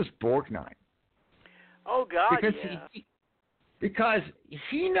 Is Ernest Borgnine. Oh God, because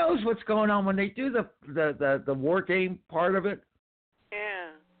he knows what's going on when they do the war game part of it.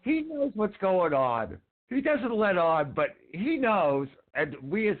 Yeah. He knows what's going on. He doesn't let on, but he knows, and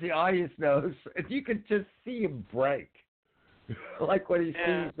we as the audience knows, and you can just see him break, like when he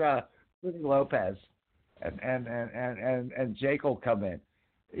sees Trini Lopez and Jake will come in.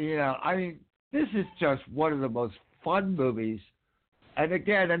 You know, I mean, this is just one of the most fun movies. And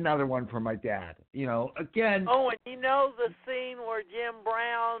again, another one for my dad. You know, again. Oh, and you know the scene where Jim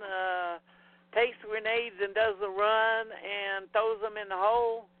Brown takes grenades and does the run and throws them in the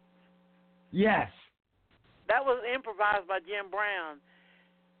hole? Yes. That was improvised by Jim Brown.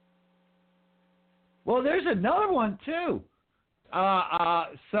 Well, there's another one too.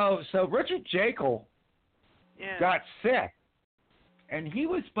 So Richard Jekyll got sick, and he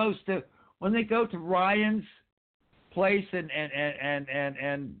was supposed to, when they go to Ryan's place and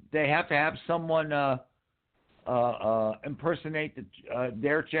they have to have someone impersonate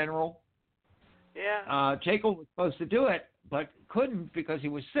their general. Yeah. Jekyll was supposed to do it, but couldn't because he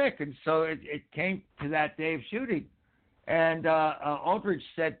was sick, and so it came to that day of shooting. And Aldrich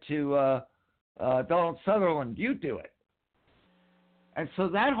said to Donald Sutherland, "You do it." And so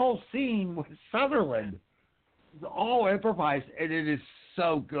that whole scene with Sutherland is all improvised, and it is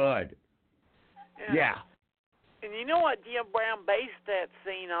so good. Yeah. And you know what Jim Brown based that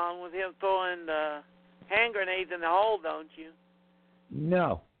scene on, with him throwing the hand grenades in the hole, don't you?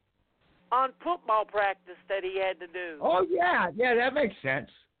 No. On football practice that he had to do. Oh, yeah, that makes sense.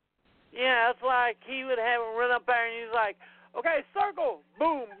 Yeah, it's like he would have him run up there and he's like, okay, circle,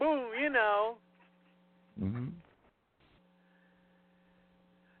 boom, boom, you know. Mm-hmm.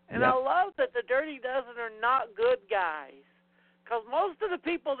 And I love that the Dirty Dozen are not good guys. Because most of the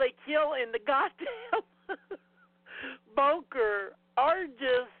people they kill in the goddamn bunker are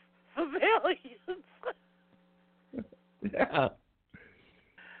just civilians. Yeah.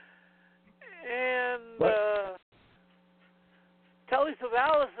 And Telly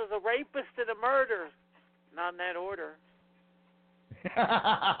Savalas is a rapist and a murderer. Not in that order.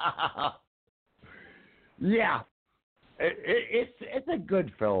 Yeah. It's a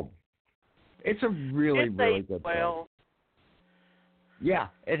good film. It's a really good film. Yeah,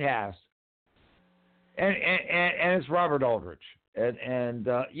 it has. And it's Robert Aldrich. And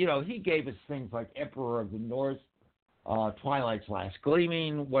you know, he gave us things like Emperor of the North, Twilight's Last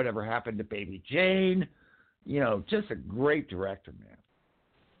Gleaming, Whatever Happened to Baby Jane. You know, just a great director, man.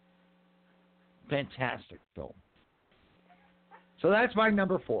 Fantastic film. So that's my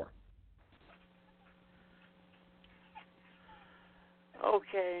number 4.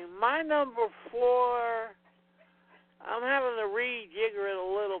 Okay, my number 4, I'm having to rejigger it a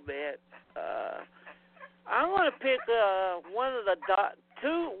little bit. I'm going to pick one of the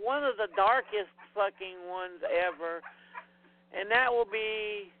darkest fucking ones ever, and that will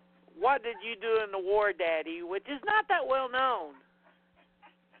be What Did You Do in the War, Daddy, which is not that well known.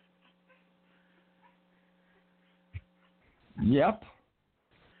 Yep.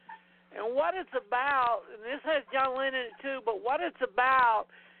 And what it's about, and this has John Lennon in it too, but what it's about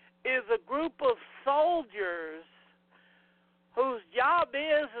is a group of soldiers whose job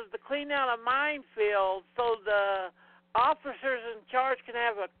is to clean out a minefield so the officers in charge can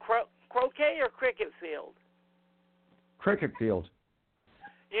have a croquet or cricket field. Cricket field.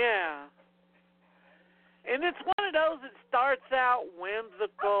 Yeah. And it's one of those that starts out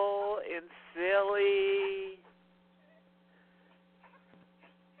whimsical and silly.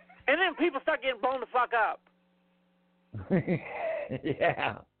 And then people start getting blown the fuck up.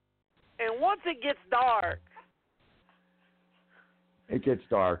 Yeah. And once it gets dark. It gets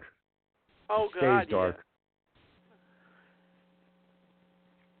dark. Oh, it God, stays dark.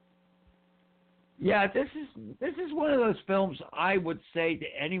 Yeah, this is one of those films I would say to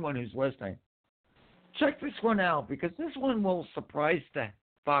anyone who's listening, check this one out, because this one will surprise the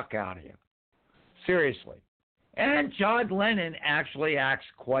fuck out of you. Seriously. And John Lennon actually acts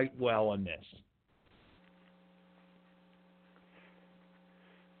quite well in this.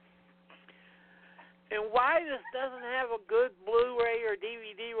 And why this doesn't have a good Blu-ray or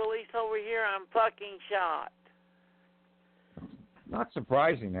DVD release over here, I'm fucking shocked. Not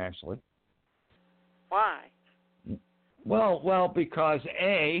surprising, actually. Why? Well, because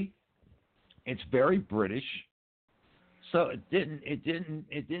A, it's very British, so it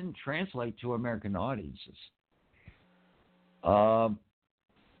didn't translate to American audiences.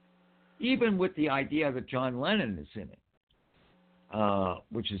 Even with the idea that John Lennon is in it,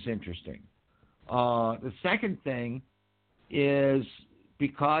 which is interesting. The second thing is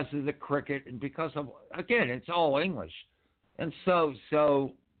because of the cricket and because of, again, it's all English. And so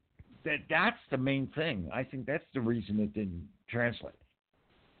that's the main thing. I think that's the reason it didn't translate.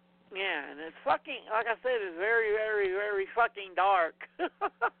 Yeah, and it's fucking, like I said, it's very, very, very fucking dark.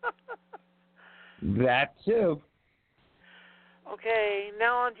 That too. Okay,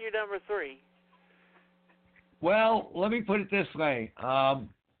 now on to your number 3. Well, let me put it this way.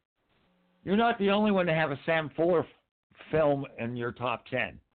 You're not the only one to have a Sam Fuller film in your top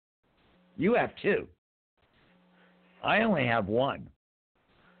 10. You have 2. I only have 1.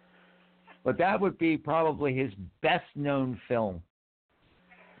 But that would be probably his best-known film.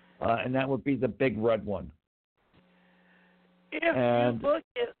 And that would be The Big Red One. If you look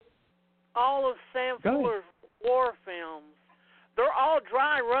at all of Sam Fuller's war films, they're all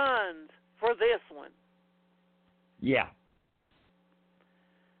dry runs for this one. Yeah.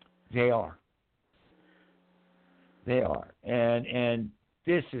 They are. They are. And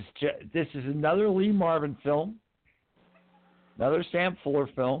this is another Lee Marvin film. Another Sam Fuller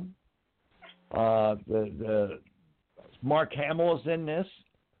film. The Mark Hamill is in this.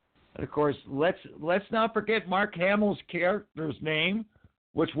 And of course, let's not forget Mark Hamill's character's name,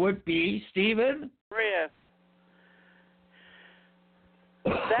 which would be Stephen Griff.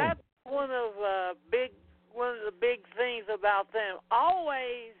 That's one of the big things about them.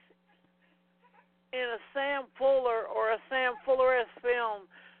 Always in a Sam Fuller or a Sam Fuller-esque film,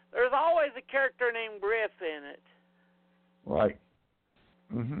 there's always a character named Griff in it. Right.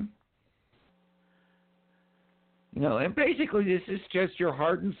 Mm-hmm. You know, and basically this is just your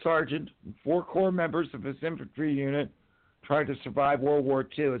hardened sergeant and 4 core members of his infantry unit trying to survive World War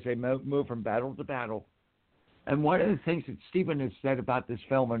II as they move from battle to battle. And one of the things that Stephen has said about this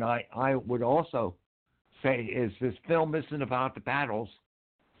film, and I would also say, is this film isn't about the battles.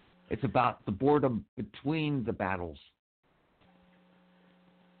 It's about the boredom between the battles.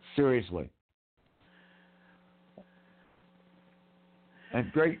 Seriously. And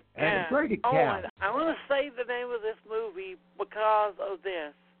great account. And I want to say the name of this movie because of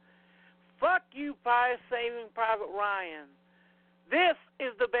this. Fuck you, Saving Private Ryan. This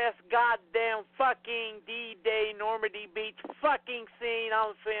is the best goddamn fucking D-Day Normandy Beach fucking scene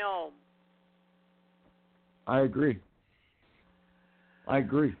on film. I agree.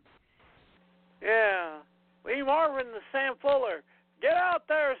 Yeah. Lee Marvin and Sam Fuller. Get out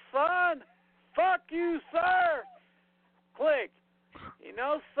there, son. Fuck you, sir. Click. You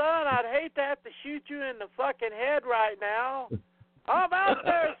know, son, I'd hate to have to shoot you in the fucking head right now. I'm out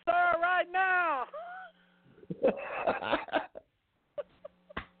there, sir, right now.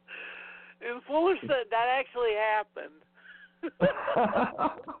 And Fuller said that actually happened.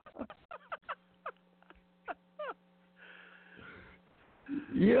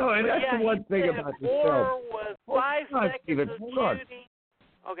 You know, and that's the one thing about this film. Was 5 seconds of shooting.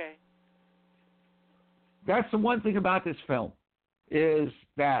 Okay. That's the one thing about this film, is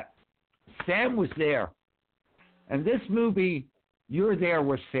that Sam was there. And this movie, you're there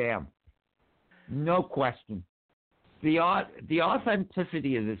with Sam. No question. The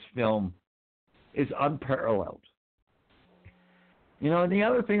authenticity of this film is unparalleled. You know, and the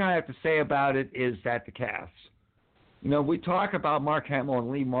other thing I have to say about it is that the cast. You know, we talk about Mark Hamill and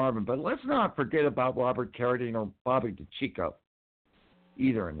Lee Marvin, but let's not forget about Robert Carradine or Bobby DeCicco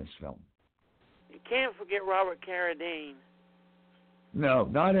either in this film. You can't forget Robert Carradine. No,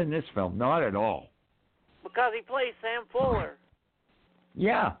 not in this film. Not at all. Because he plays Sam Fuller.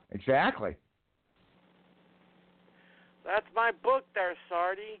 Yeah, exactly. That's my book there,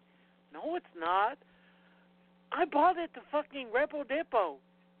 Sardi. No, it's not. I bought it to fucking Repo Depot.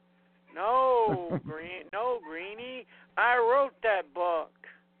 No, Greenie. I wrote that book.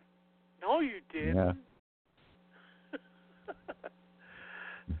 No, you didn't. Yeah.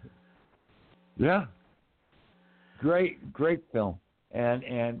 Yeah. Great film.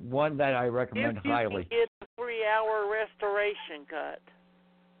 And one that I recommend highly. If you can get the 3-hour restoration cut.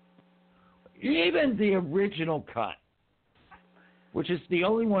 Even the original cut, which is the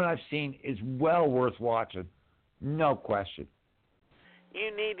only one I've seen, is well worth watching. No question.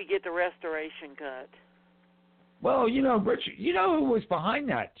 You need to get the restoration cut. Well, you know, Richard, you know who was behind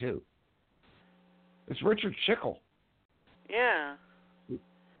that, too? It's Richard Schickel. Yeah.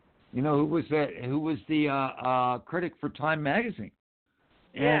 You know, who was the critic for Time magazine.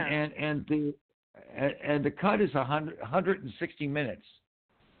 And the cut is 160 minutes.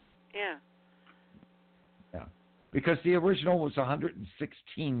 Yeah. Yeah. Because the original was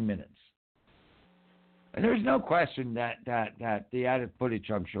 116 minutes. And there's no question that the added footage,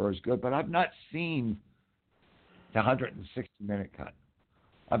 I'm sure, is good, but I've not seen the 160-minute cut.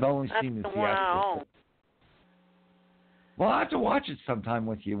 I've only seen the theatrical cut. Well, I'll have to watch it sometime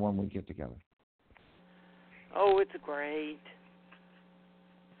with you when we get together. Oh, it's great.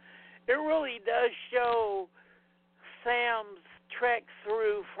 It really does show Sam's trek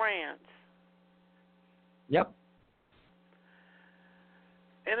through France. Yep.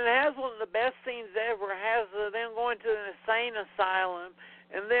 And it has one of the best scenes ever. It has them going to an insane asylum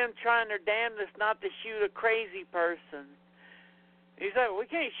and them trying their damnedest not to shoot a crazy person. He's like, we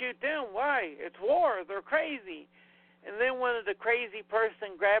can't shoot them. Why? It's war. They're crazy. And then one of the crazy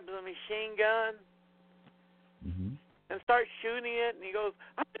person grabs a machine gun and starts shooting it, and he goes,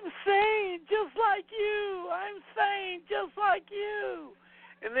 I'm sane, just like you. I'm sane, just like you.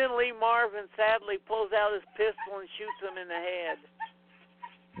 And then Lee Marvin sadly pulls out his pistol and shoots him in the head.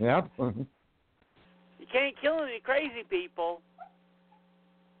 Yep. You can't kill any crazy people.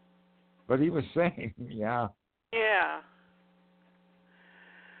 But he was sane, yeah. Yeah.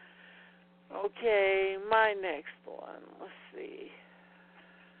 Okay, my next one. Let's see.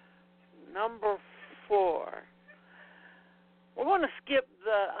 Number 4. We're going to skip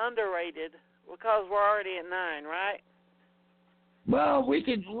the underrated because we're already at 9, right? Well,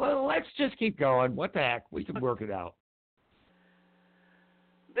 let's just keep going. What the heck? We can work it out.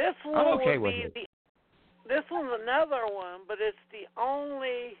 This one I'm okay would with be it. this one's another one, but it's the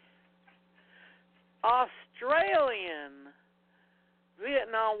only Australian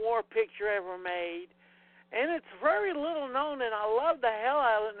Vietnam War picture ever made. And it's very little known, and I love the hell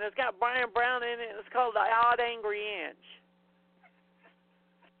out of it. And it's got Brian Brown in it. It's called The Odd Angry Inch.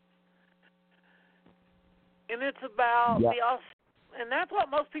 And it's about and that's what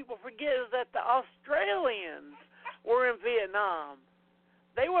most people forget, is that the Australians were in Vietnam.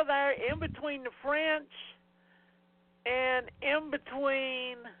 They were there in between the French and in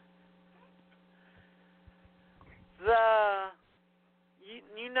between the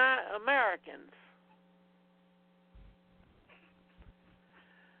United Americans.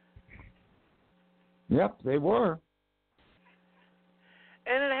 Yep, they were.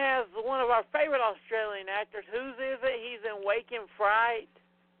 And it has one of our favorite Australian actors. Whose is it? He's in Wake in Fright.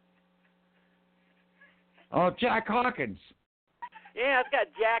 Oh, Jack Hawkins. Yeah, it's got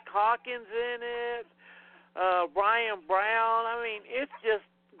Jack Hawkins in it. Brian Brown. I mean, it's just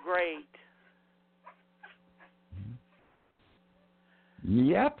great.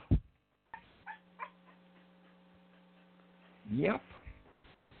 Yep.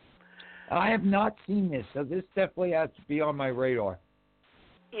 I have not seen this, so this definitely has to be on my radar.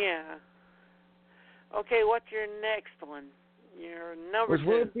 Yeah. Okay, what's your next one? Your number 2. Which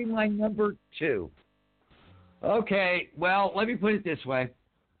will be my number 2. Okay, well, let me put it this way.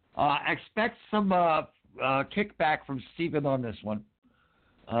 Expect some kickback from Stephen on this one.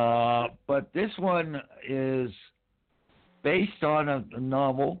 But this one is based on a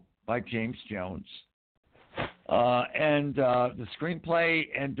novel by James Jones. And the screenplay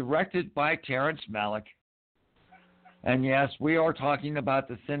and directed by Terrence Malick. And yes, we are talking about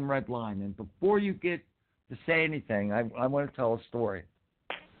The Thin Red Line. And before you get to say anything, I want to tell a story.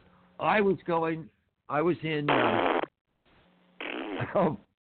 I was in I was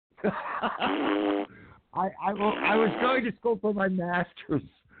going to school for my master's,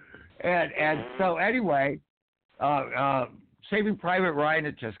 and so anyway, Saving Private Ryan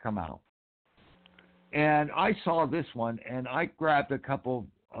had just come out, and I saw this one, and I grabbed a couple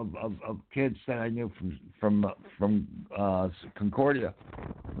of kids that I knew from Concordia.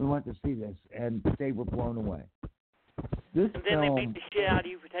 We went to see this, and they were blown away. This and then film, they beat the shit out of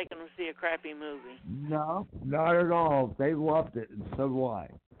you for taking them to see a crappy movie. No, not at all. They loved it, and so do I.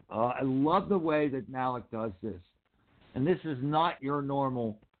 I love the way that Malick does this. And this is not your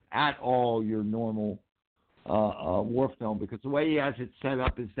normal war film, because the way he has it set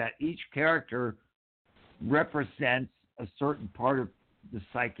up is that each character represents a certain part of the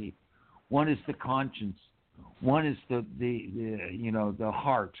psyche. One is the conscience. One is the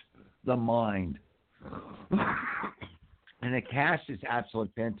heart, the mind. And the cast is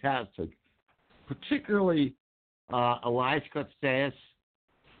absolutely fantastic, particularly Elias Koteas,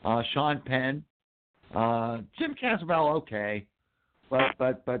 Sean Penn, Jim Casabell, okay, but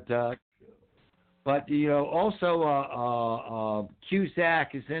also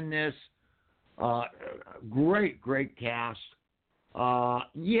Cusack is in this. Great cast.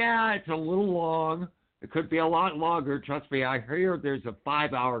 Yeah, it's a little long. It could be a lot longer. Trust me, I hear there's a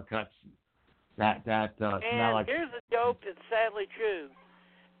 5-hour cut. And Malik. Here's a joke that's sadly true.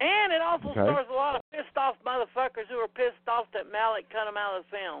 And it also stars a lot of pissed off motherfuckers who are pissed off that Malik cut them out of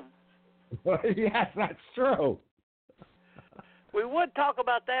the film. Yes, that's true. We would talk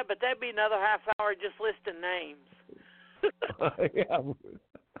about that, but that'd be another half hour just listing names. Yeah.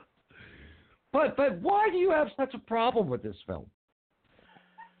 But why do you have such a problem with this film?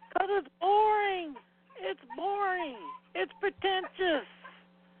 Because it's boring. It's boring. It's pretentious.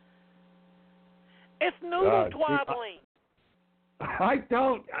 It's noodle twaddling.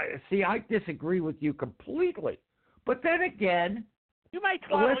 I disagree with you completely. But then again, you may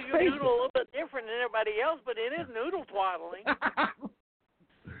twaddle your noodle a little bit different than everybody else, but it is noodle twaddling.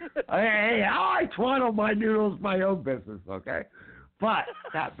 Hey, how I twaddle my noodles, my own business, okay? But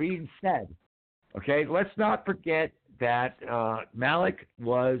that being said, okay, let's not forget that Malik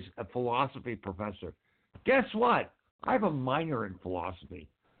was a philosophy professor. Guess what? I have a minor in philosophy.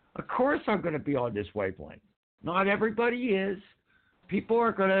 Of course I'm going to be on this wavelength. Not everybody is. People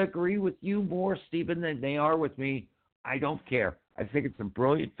are going to agree with you more, Stephen, than they are with me. I don't care. I think it's a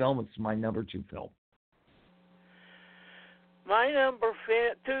brilliant film. It's my number 2 film. My number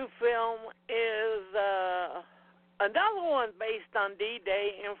 2 film is another one based on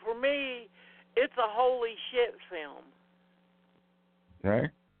D-Day, and for me, it's a holy shit film. Okay.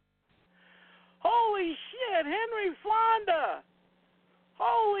 Holy shit, Henry Fonda.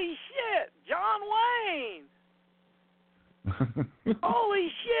 Holy shit, John Wayne.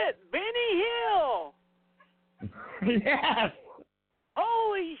 Holy shit, Benny Hill. Yes.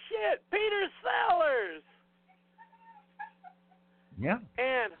 Holy shit, Peter Sellers. Yeah.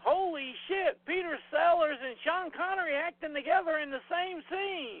 And holy shit, Peter Sellers and Sean Connery acting together in the same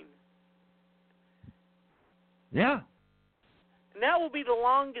scene. Yeah. And that will be The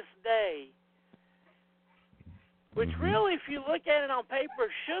Longest Day. Which really, if you look at it on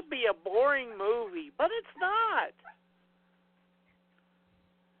paper, should be a boring movie. But it's not.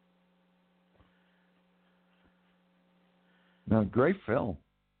 No, great film.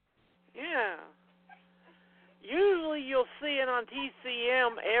 Yeah. Usually you'll see it on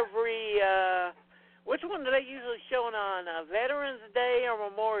TCM every, which one do they usually show it on? Veterans Day or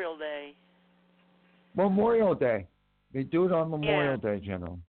Memorial Day? Memorial Day. They do it on Memorial Day,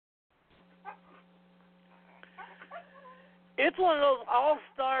 General. It's one of those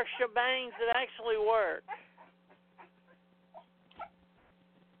all-star shebangs that actually work.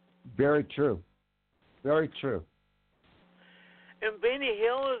 Very true. Very true. And Benny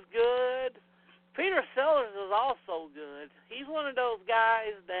Hill is good. Peter Sellers is also good. He's one of those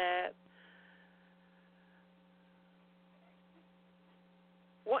guys that,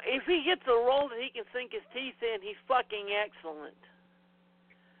 well, if he gets a role that he can sink his teeth in, he's fucking excellent.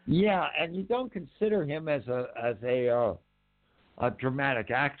 Yeah, and you don't consider him as a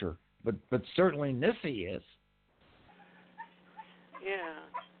dramatic actor, but certainly in this he is. Yeah.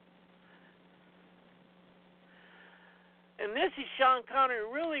 And this is Sean Connery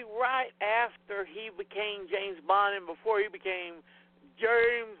really right after he became James Bond and before he became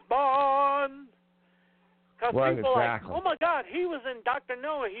James Bond. Because people exactly. like, oh my God, he was in Dr.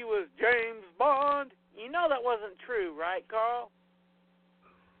 Noah, he was James Bond. You know that wasn't true, right, Carl?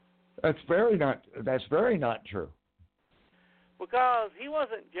 That's very not true. Because he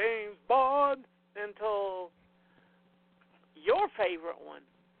wasn't James Bond until your favorite one.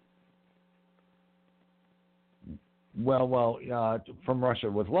 Well, From Russia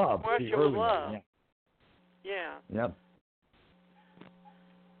with Love. Russia with Love. Yeah. Yep.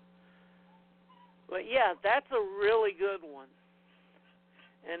 But yeah, that's a really good one.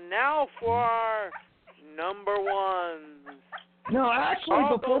 And now for our number one. No, actually,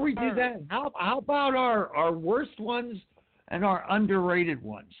 before we do that, how about our worst ones and our underrated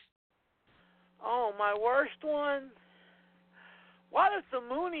ones? Oh, my worst one? What if the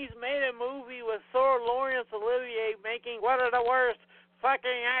Moonies made a movie with Sir Laurence Olivier making one of the worst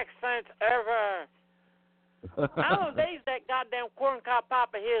fucking accents ever? Nowadays, that goddamn corncob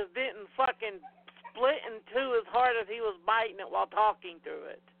pop of his didn't fucking split in two as hard as he was biting it while talking through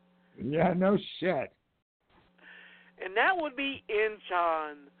it. Yeah, no shit. And that would be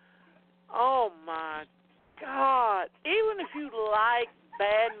Inchon. Oh, my God. Even if you like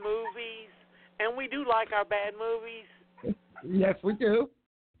bad movies, and we do like our bad movies, yes, we do.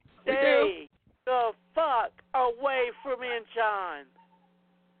 Stay the fuck away from Inchon.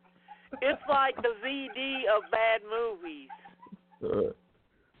 It's like the VD of bad movies.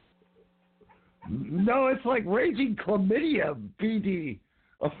 No, it's like Raging Chlamydia, BD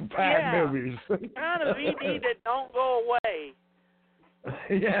of bad movies. Kind of VD that don't go away.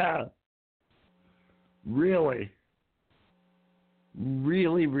 Yeah. Really.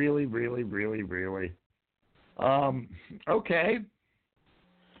 Really, really, really, really, really. Okay.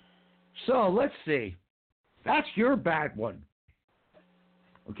 So let's see. That's your bad one.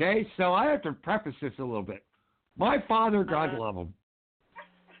 Okay, so I have to preface this a little bit. My father, God love him,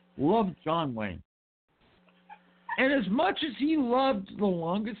 loved John Wayne. And as much as he loved The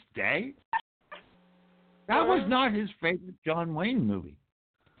Longest Day, that was not his favorite John Wayne movie,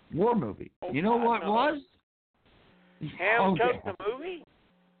 war movie. You know what was? Ham Chunk the movie?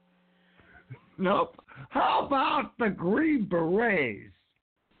 Nope. How about the Green Berets?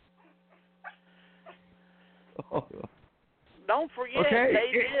 Don't forget,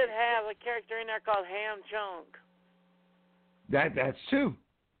 they did have a character in there called Ham Chunk. That's true.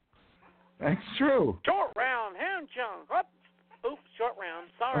 That's true. Short round, Ham Chunk. Oops, short round.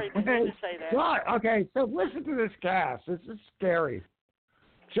 Sorry, didn't mean to say that. Okay, so listen to this cast. This is scary.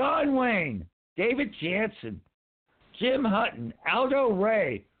 John Wayne, David Jansen, Jim Hutton, Aldo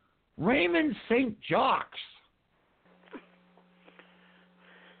Ray, Raymond St. Jacques,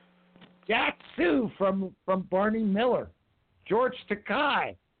 Jack Sue from Barney Miller, George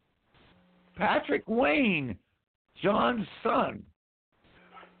Takei, Patrick Wayne, John's son.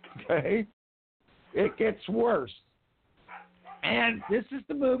 Okay? It gets worse. And this is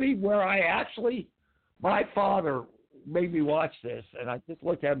the movie where my father made me watch this, and I just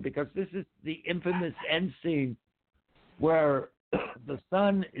looked at him because this is the infamous end scene where the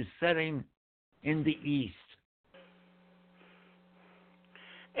sun is setting in the east.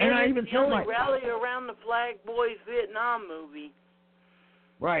 And I it's even the told only Rally Around the Flag Boys Vietnam movie.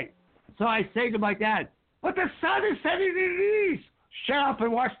 Right. So I say to my dad, but the sun is setting in the east. Shut up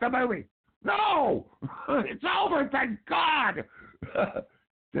and watch the movie. No! It's over, thank God!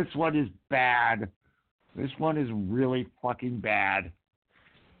 This one is bad. This one is really fucking bad.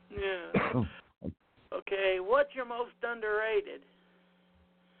 Yeah. Okay, what's your most underrated?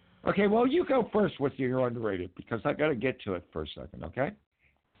 Okay, well, you go first with your underrated because I got to get to it for a second, okay?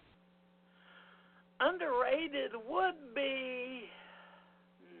 Underrated would be...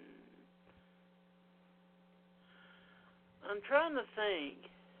 I'm trying to think.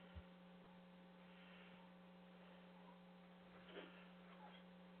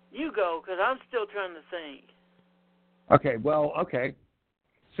 You go, because I'm still trying to think. Okay.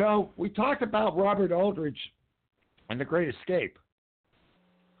 So we talked about Robert Aldrich and The Great Escape.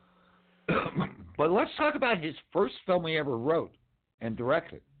 But let's talk about his first film he ever wrote and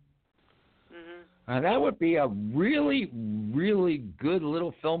directed. Mm-hmm. And that would be a really, really good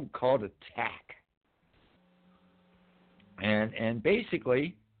little film called Attack. And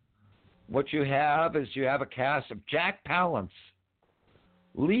basically, what you have is you have a cast of Jack Palance,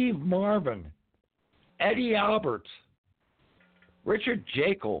 Lee Marvin, Eddie Albert, Richard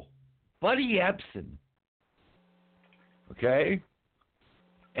Jekyll, Buddy Ebsen. Okay?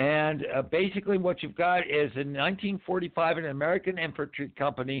 And basically what you've got is in 1945, an American infantry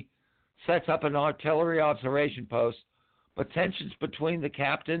company sets up an artillery observation post, but tensions between the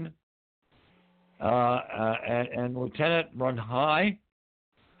captain and lieutenant run high.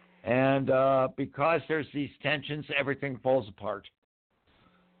 And because there's these tensions, everything falls apart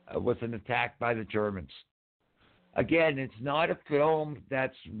with an attack by the Germans. Again, it's not a film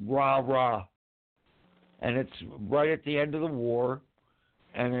that's rah-rah. And it's right at the end of the war.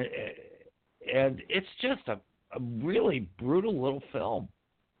 And it's just a really brutal little film.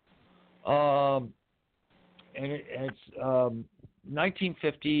 And it's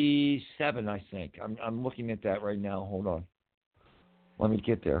 1957, I think. I'm looking at that right now. Hold on. Let me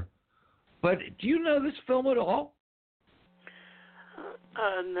get there. But do you know this film at all?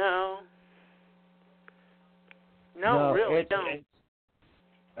 No. No, really don't.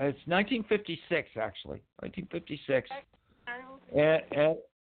 It's 1956, actually. 1956. And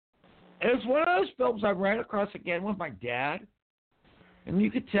it's one of those films I ran across again with my dad. And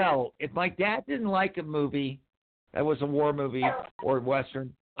you could tell, if my dad didn't like a movie that was a war movie or a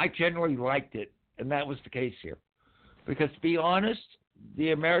Western, I generally liked it. And that was the case here. Because to be honest,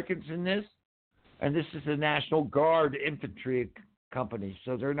 the Americans in this, and this is the National Guard Infantry Company,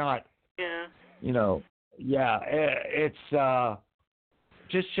 so they're not, it's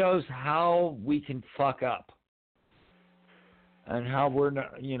just shows how we can fuck up. And how we're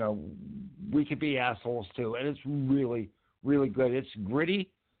not, we could be assholes too. And it's really, really good. It's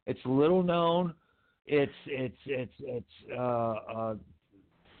gritty. It's little known. It's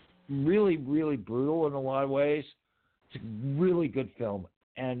really, really brutal in a lot of ways. It's a really good film.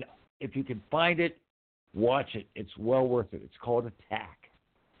 And if you can find it, watch it. It's well worth it. It's called Attack.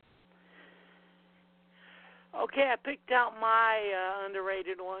 Okay, I picked out my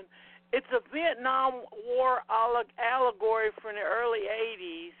underrated one. It's a Vietnam War allegory from the early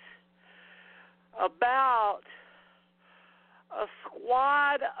 80s about a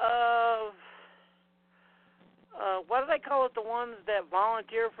squad of, what do they call it, the ones that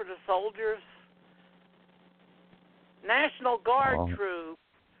volunteer for the soldiers? National Guard troop.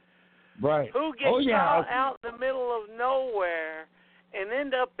 Right. Who gets shot out in the middle of nowhere and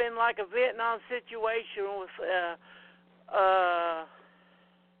end up in like a Vietnam situation with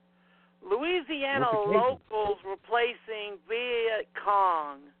Louisiana locals replacing Viet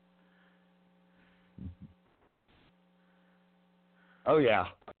Cong. Oh, yeah.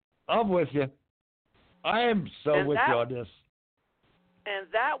 I'm with you. I am so with you on this. And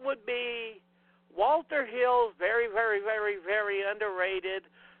that would be Walter Hill's very, very, very, very underrated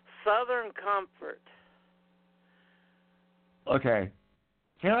Southern Comfort. Okay.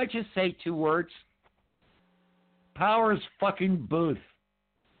 Can I just say 2 words? Powers fucking Booth.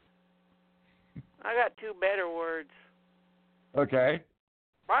 I got 2 better words. Okay.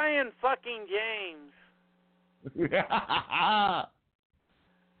 Brian fucking James.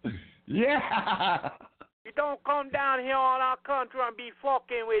 Yeah. You don't come down here on our country and be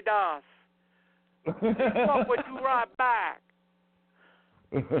fucking with us. We fuck with you right back.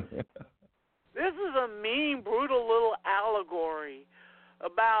 This is a mean, brutal little allegory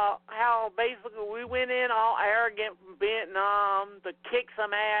about how basically we went in all arrogant from Vietnam to kick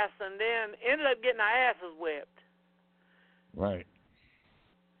some ass and then ended up getting our asses whipped. Right.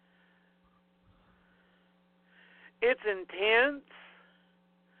 It's intense.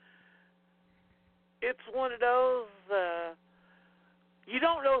 It's one of those, you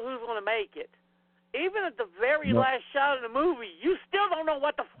don't know who's going to make it. Even at the very last shot of the movie, you still don't know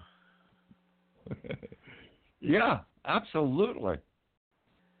what the Yeah, absolutely.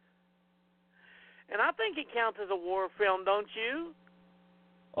 And I think it counts as a war film, don't you?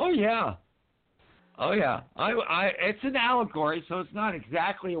 Oh, yeah. Oh, yeah. It's an allegory, so it's not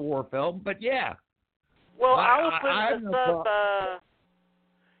exactly a war film, but yeah. Well, I would put in the sub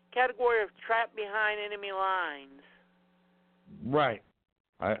category of trapped behind enemy lines. Right.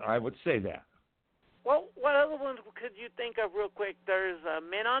 I would say that. Well, what other ones could you think of real quick? There's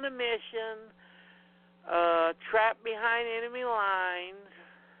Men on a Mission, Trapped Behind Enemy Lines,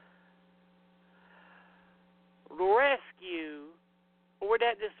 Rescue, or would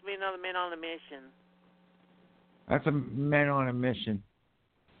that just be another Men on a Mission? That's a Men on a Mission,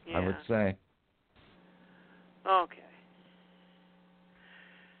 Yeah. I would say. Okay.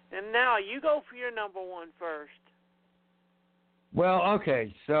 And now you go for your number 1 first. Well,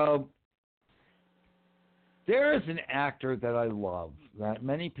 okay, so there is an actor that I love that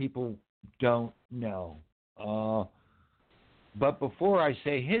many people don't know. But before I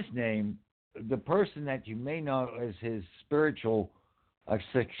say his name, the person that you may know as his spiritual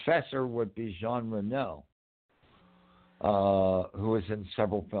successor would be Jean Reno, who is in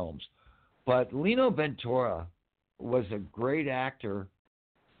several films. But Lino Ventura was a great actor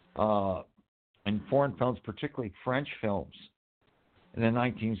in foreign films, particularly French films, in the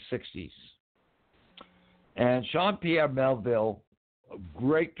 1960s. And Jean-Pierre Melville, a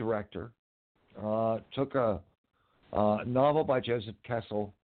great director, took a novel by Joseph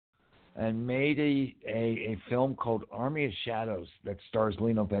Kessel and made a film called Army of Shadows that stars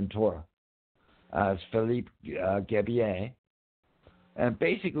Lino Ventura as Philippe Gebier. And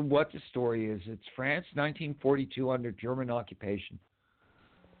basically what the story is, it's France, 1942, under German occupation.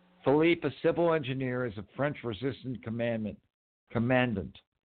 Philippe, a civil engineer, is a French resistance commandant.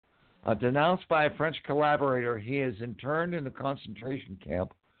 Denounced by a French collaborator, he is interned in a concentration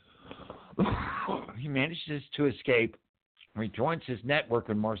camp. He manages to escape. Rejoins his network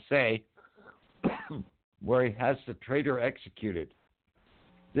in Marseille, where he has the traitor executed.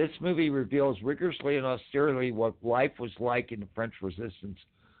 This movie reveals rigorously and austerely what life was like in the French resistance,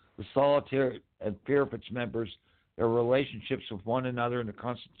 the solitude and fear of its members, their relationships with one another, and the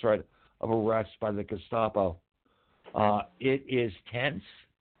constant threat of arrest by the Gestapo. It is tense.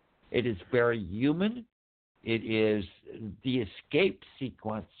 It is very human. It is the escape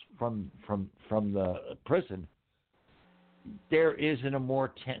sequence from the prison. There isn't a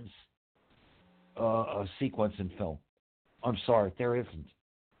more tense sequence in film. I'm sorry, there isn't.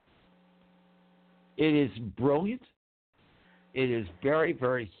 It is brilliant. It is very,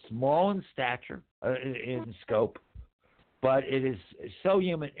 very small in stature, in scope, but it is so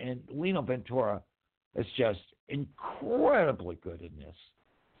human. And Lino Ventura is just incredibly good in this.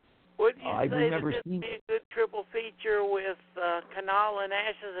 Would you say that this would be a good triple feature with Canal and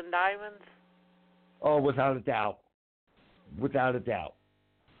Ashes and Diamonds? Oh, without a doubt. Without a doubt.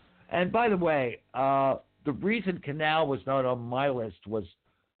 And by the way, the reason Canal was not on my list was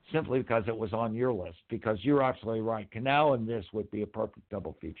simply because it was on your list, because you're absolutely right. Canal and this would be a perfect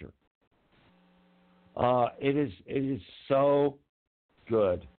double feature. It is so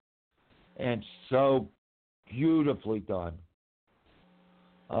good and so beautifully done.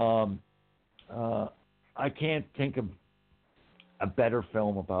 I can't think of a better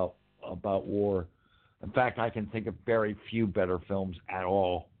film about war. In fact, I can think of very few better films at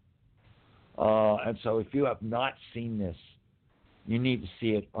all. And so if you have not seen this, you need to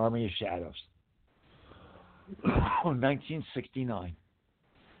see it. Army of Shadows. 1969.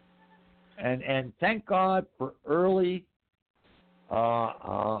 And thank God for early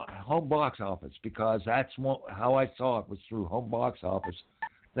home box office, because that's how I saw it, was through home box office.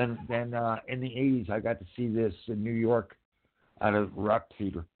 Then in the 80s, I got to see this in New York at a Rock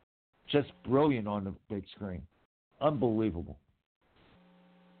Theater. Just brilliant on the big screen. Unbelievable.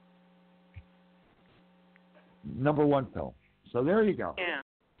 Number one film. So there you go. Yeah.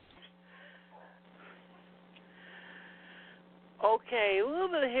 Okay, a little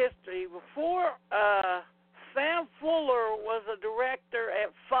bit of history. Before Sam Fuller was a director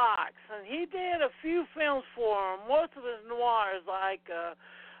at Fox, and he did a few films for him. Most of his noirs, like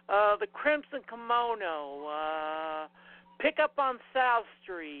The Crimson Kimono, Pick Up on South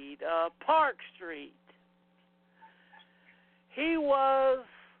Street, Park Street. He was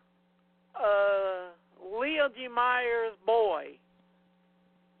Leo G. Meyer's boy.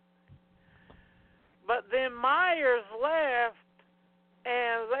 But then Myers left,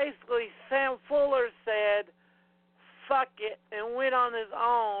 and basically Sam Fuller said, fuck it, and went on his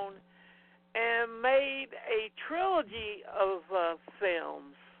own and made a trilogy of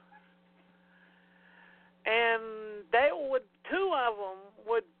films. And two of them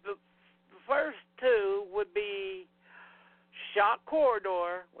the first two would be Shock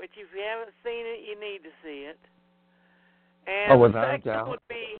Corridor, which if you haven't seen it, you need to see it. And the second would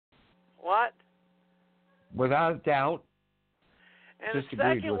be, what? Without a doubt. And the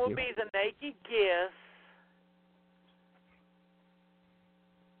second would be The Naked Kiss.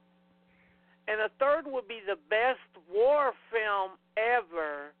 And the third would be the best war film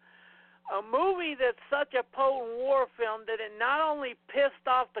ever. A movie that's such a potent war film that it not only pissed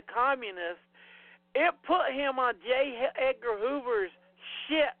off the communists, it put him on J. Edgar Hoover's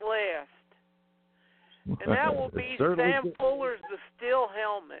shit list. And that will be Sam Fuller's The Steel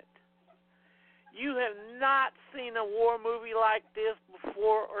Helmet. You have not seen a war movie like this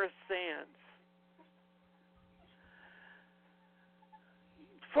before or since.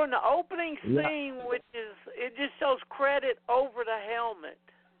 From the opening scene, it just shows credit over the helmet.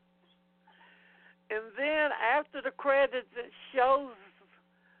 And then after the credits, it shows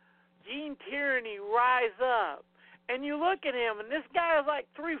Gene Tierney rise up. And you look at him, and this guy is like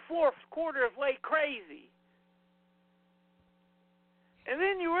 3/4 way crazy. And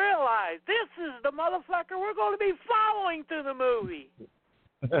then you realize, this is the motherfucker we're going to be following through the movie.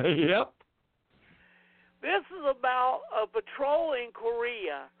 Yep. This is about a patrol in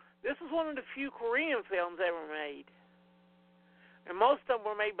Korea. This is one of the few Korean films ever made. And most of them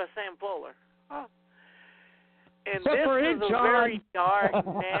were made by Sam Fuller. Oh. And this is a very dark,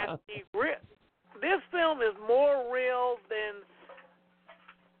 nasty... This film is more real than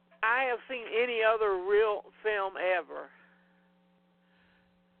I have seen any other real film ever.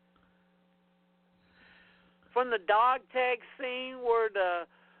 From the dog tag scene where the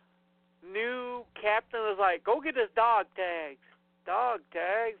new captain was like, go get his dog tags. Dog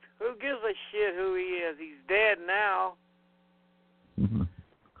tags? Who gives a shit who he is? He's dead now. Mm-hmm.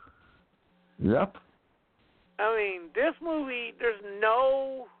 Yep. I mean, this movie, there's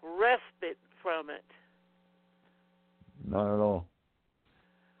no respite from it. Not at all.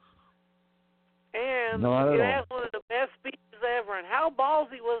 And it has one of the best speeches ever. And how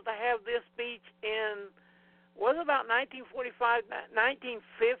ballsy was to have this speech in... Was it about 1945,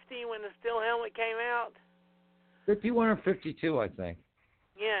 1950 when the Steel Helmet came out? 51 or 52, I think.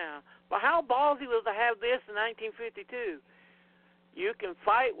 Yeah. But how ballsy was to have this in 1952? You can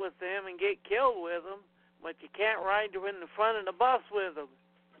fight with them and get killed with them, but you can't ride in the front of the bus with them.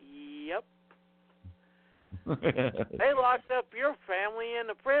 Yep. They locked up your family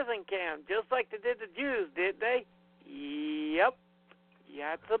in the prison camp, just like they did the Jews, did they? Yep.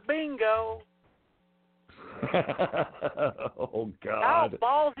 That's a bingo. Oh, God. How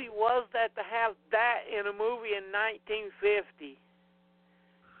ballsy was that to have that in a movie in 1950?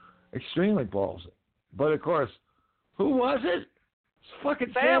 Extremely ballsy. But, of course, who was it? It's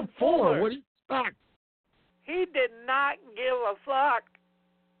fucking Sam Fuller. What do you expect? He did not give a fuck.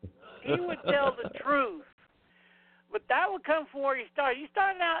 He would tell the truth. But that would come from where he started. He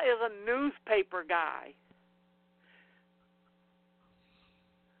started out as a newspaper guy.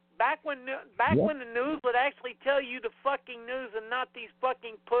 Back when the news would actually tell you the fucking news and not these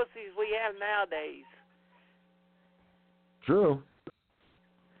fucking pussies we have nowadays. True.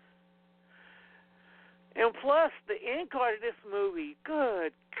 And plus, the end card of this movie,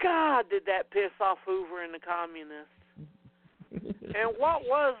 good God, did that piss off Hoover and the communists. And what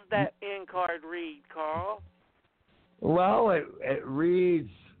was that end card read, Carl? Well, it reads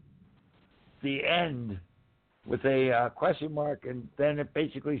the end with a question mark, and then it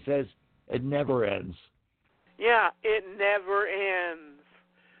basically says it never ends. Yeah, it never ends.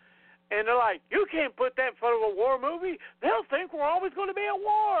 And they're like, you can't put that in front of a war movie. They'll think we're always going to be at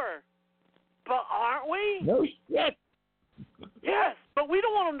war. But aren't we? No shit. Yes, but we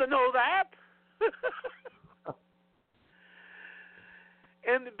don't want them to know that.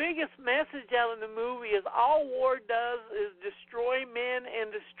 And the biggest message out of the movie is all war does is destroy men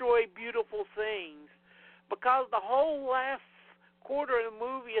and destroy beautiful things. Because the whole last quarter of the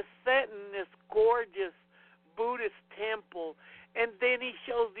movie is set in this gorgeous Buddhist temple. And then he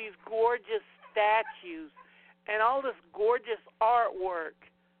shows these gorgeous statues and all this gorgeous artwork.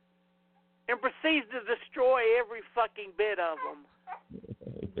 And proceeds to destroy every fucking bit of them.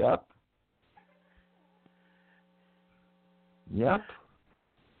 Yep.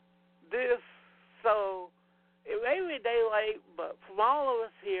 So, it may be a day late, but from all of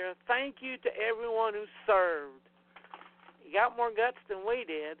us here, thank you to everyone who served. You got more guts than we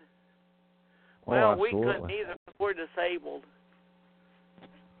did. Well, we couldn't either because we're disabled.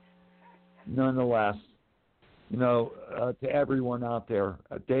 Nonetheless, to everyone out there,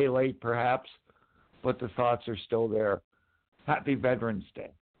 a day late perhaps, but the thoughts are still there. Happy Veterans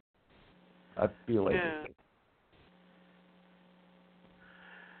Day. Happy belated day.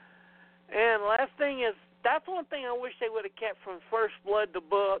 And last thing is, that's one thing I wish they would have kept from First Blood the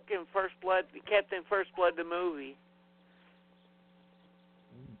book and kept in First Blood the movie.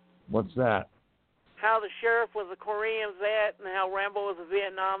 What's that? How the sheriff was a Korean vet and how Rambo was a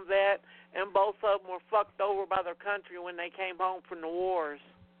Vietnam vet, and both of them were fucked over by their country when they came home from the wars.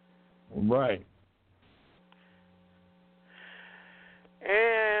 Right.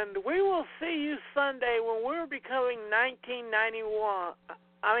 And we will see you Sunday when we're becoming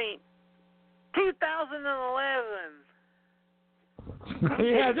 2011.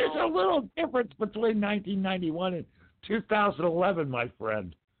 Yeah, there's a little difference between 1991 and 2011, my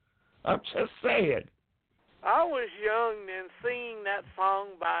friend. I'm just saying. I was young then singing that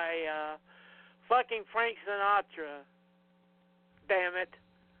song by fucking Frank Sinatra. Damn it.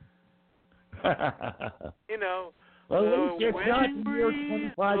 Well, at least it's not the year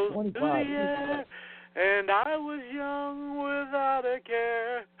 25. And I was young without a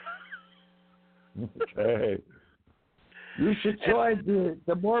care. Okay. You should join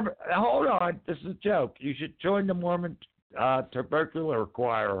the Mormon. Hold on, this is a joke. You should join the Mormon tubercular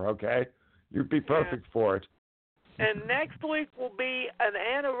choir. Okay, you'd be perfect for it. And next week will be an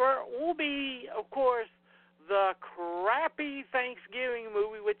anniversary. Will be, of course, the crappy Thanksgiving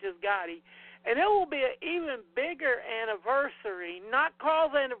movie, which is Gotti, and it will be an even bigger anniversary. Not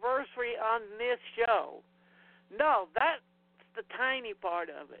Carl's anniversary on this show. No, that's the tiny part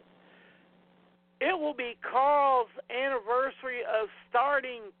of it. It will be Carl's anniversary of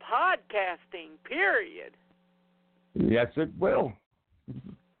starting podcasting, period. Yes, it will.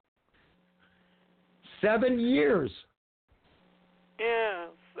 7 years. Yeah,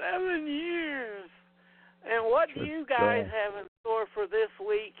 7 years. And what do you guys have in store for this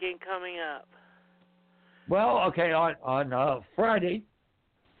week and coming up? Well, okay, on Friday,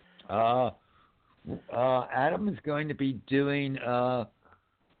 Adam is going to be doing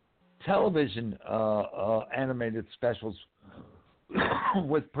television animated specials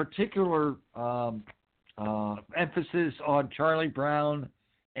with particular emphasis on Charlie Brown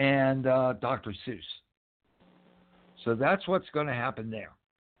and Dr. Seuss. So that's what's going to happen there.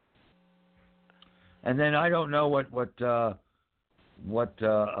 And then I don't know what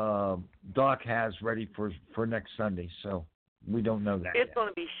Doc has ready for next Sunday, so we don't know that. It's going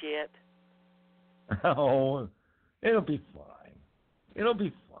to be shit. Oh, it'll be fine. It'll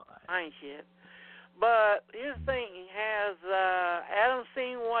be fine. I ain't shit. But here's the thing: has Adam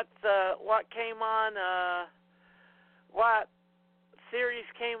seen what came on? What series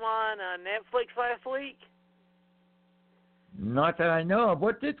came on Netflix last week? Not that I know of.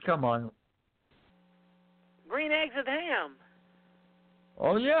 What did come on? Green Eggs and Ham.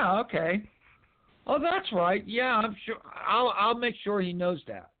 Oh yeah, okay. Oh, that's right. Yeah, I'm sure. I'll make sure he knows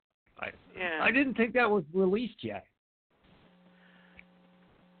that. I didn't think that was released yet.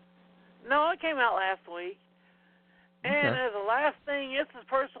 No, it came out last week. And Okay. as the last thing, this is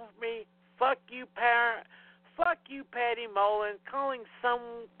personal for me. Fuck you, fuck you, Patty Mullen, calling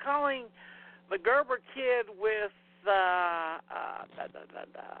the Gerber kid with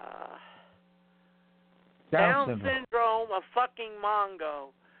Down syndrome a fucking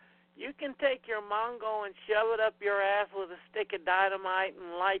Mongo. You can take your Mongo and shove it up your ass with a stick of dynamite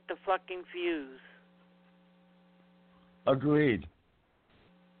and light the fucking fuse. Agreed.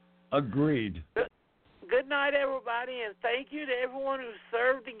 Good night, everybody, and thank you to everyone who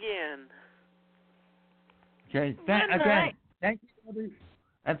served again. Okay. Thank you,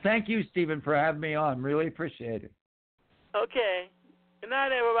 and thank you, Stephen, for having me on. Really appreciate it. Okay. Good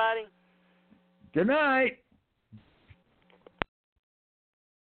night, everybody. Good night.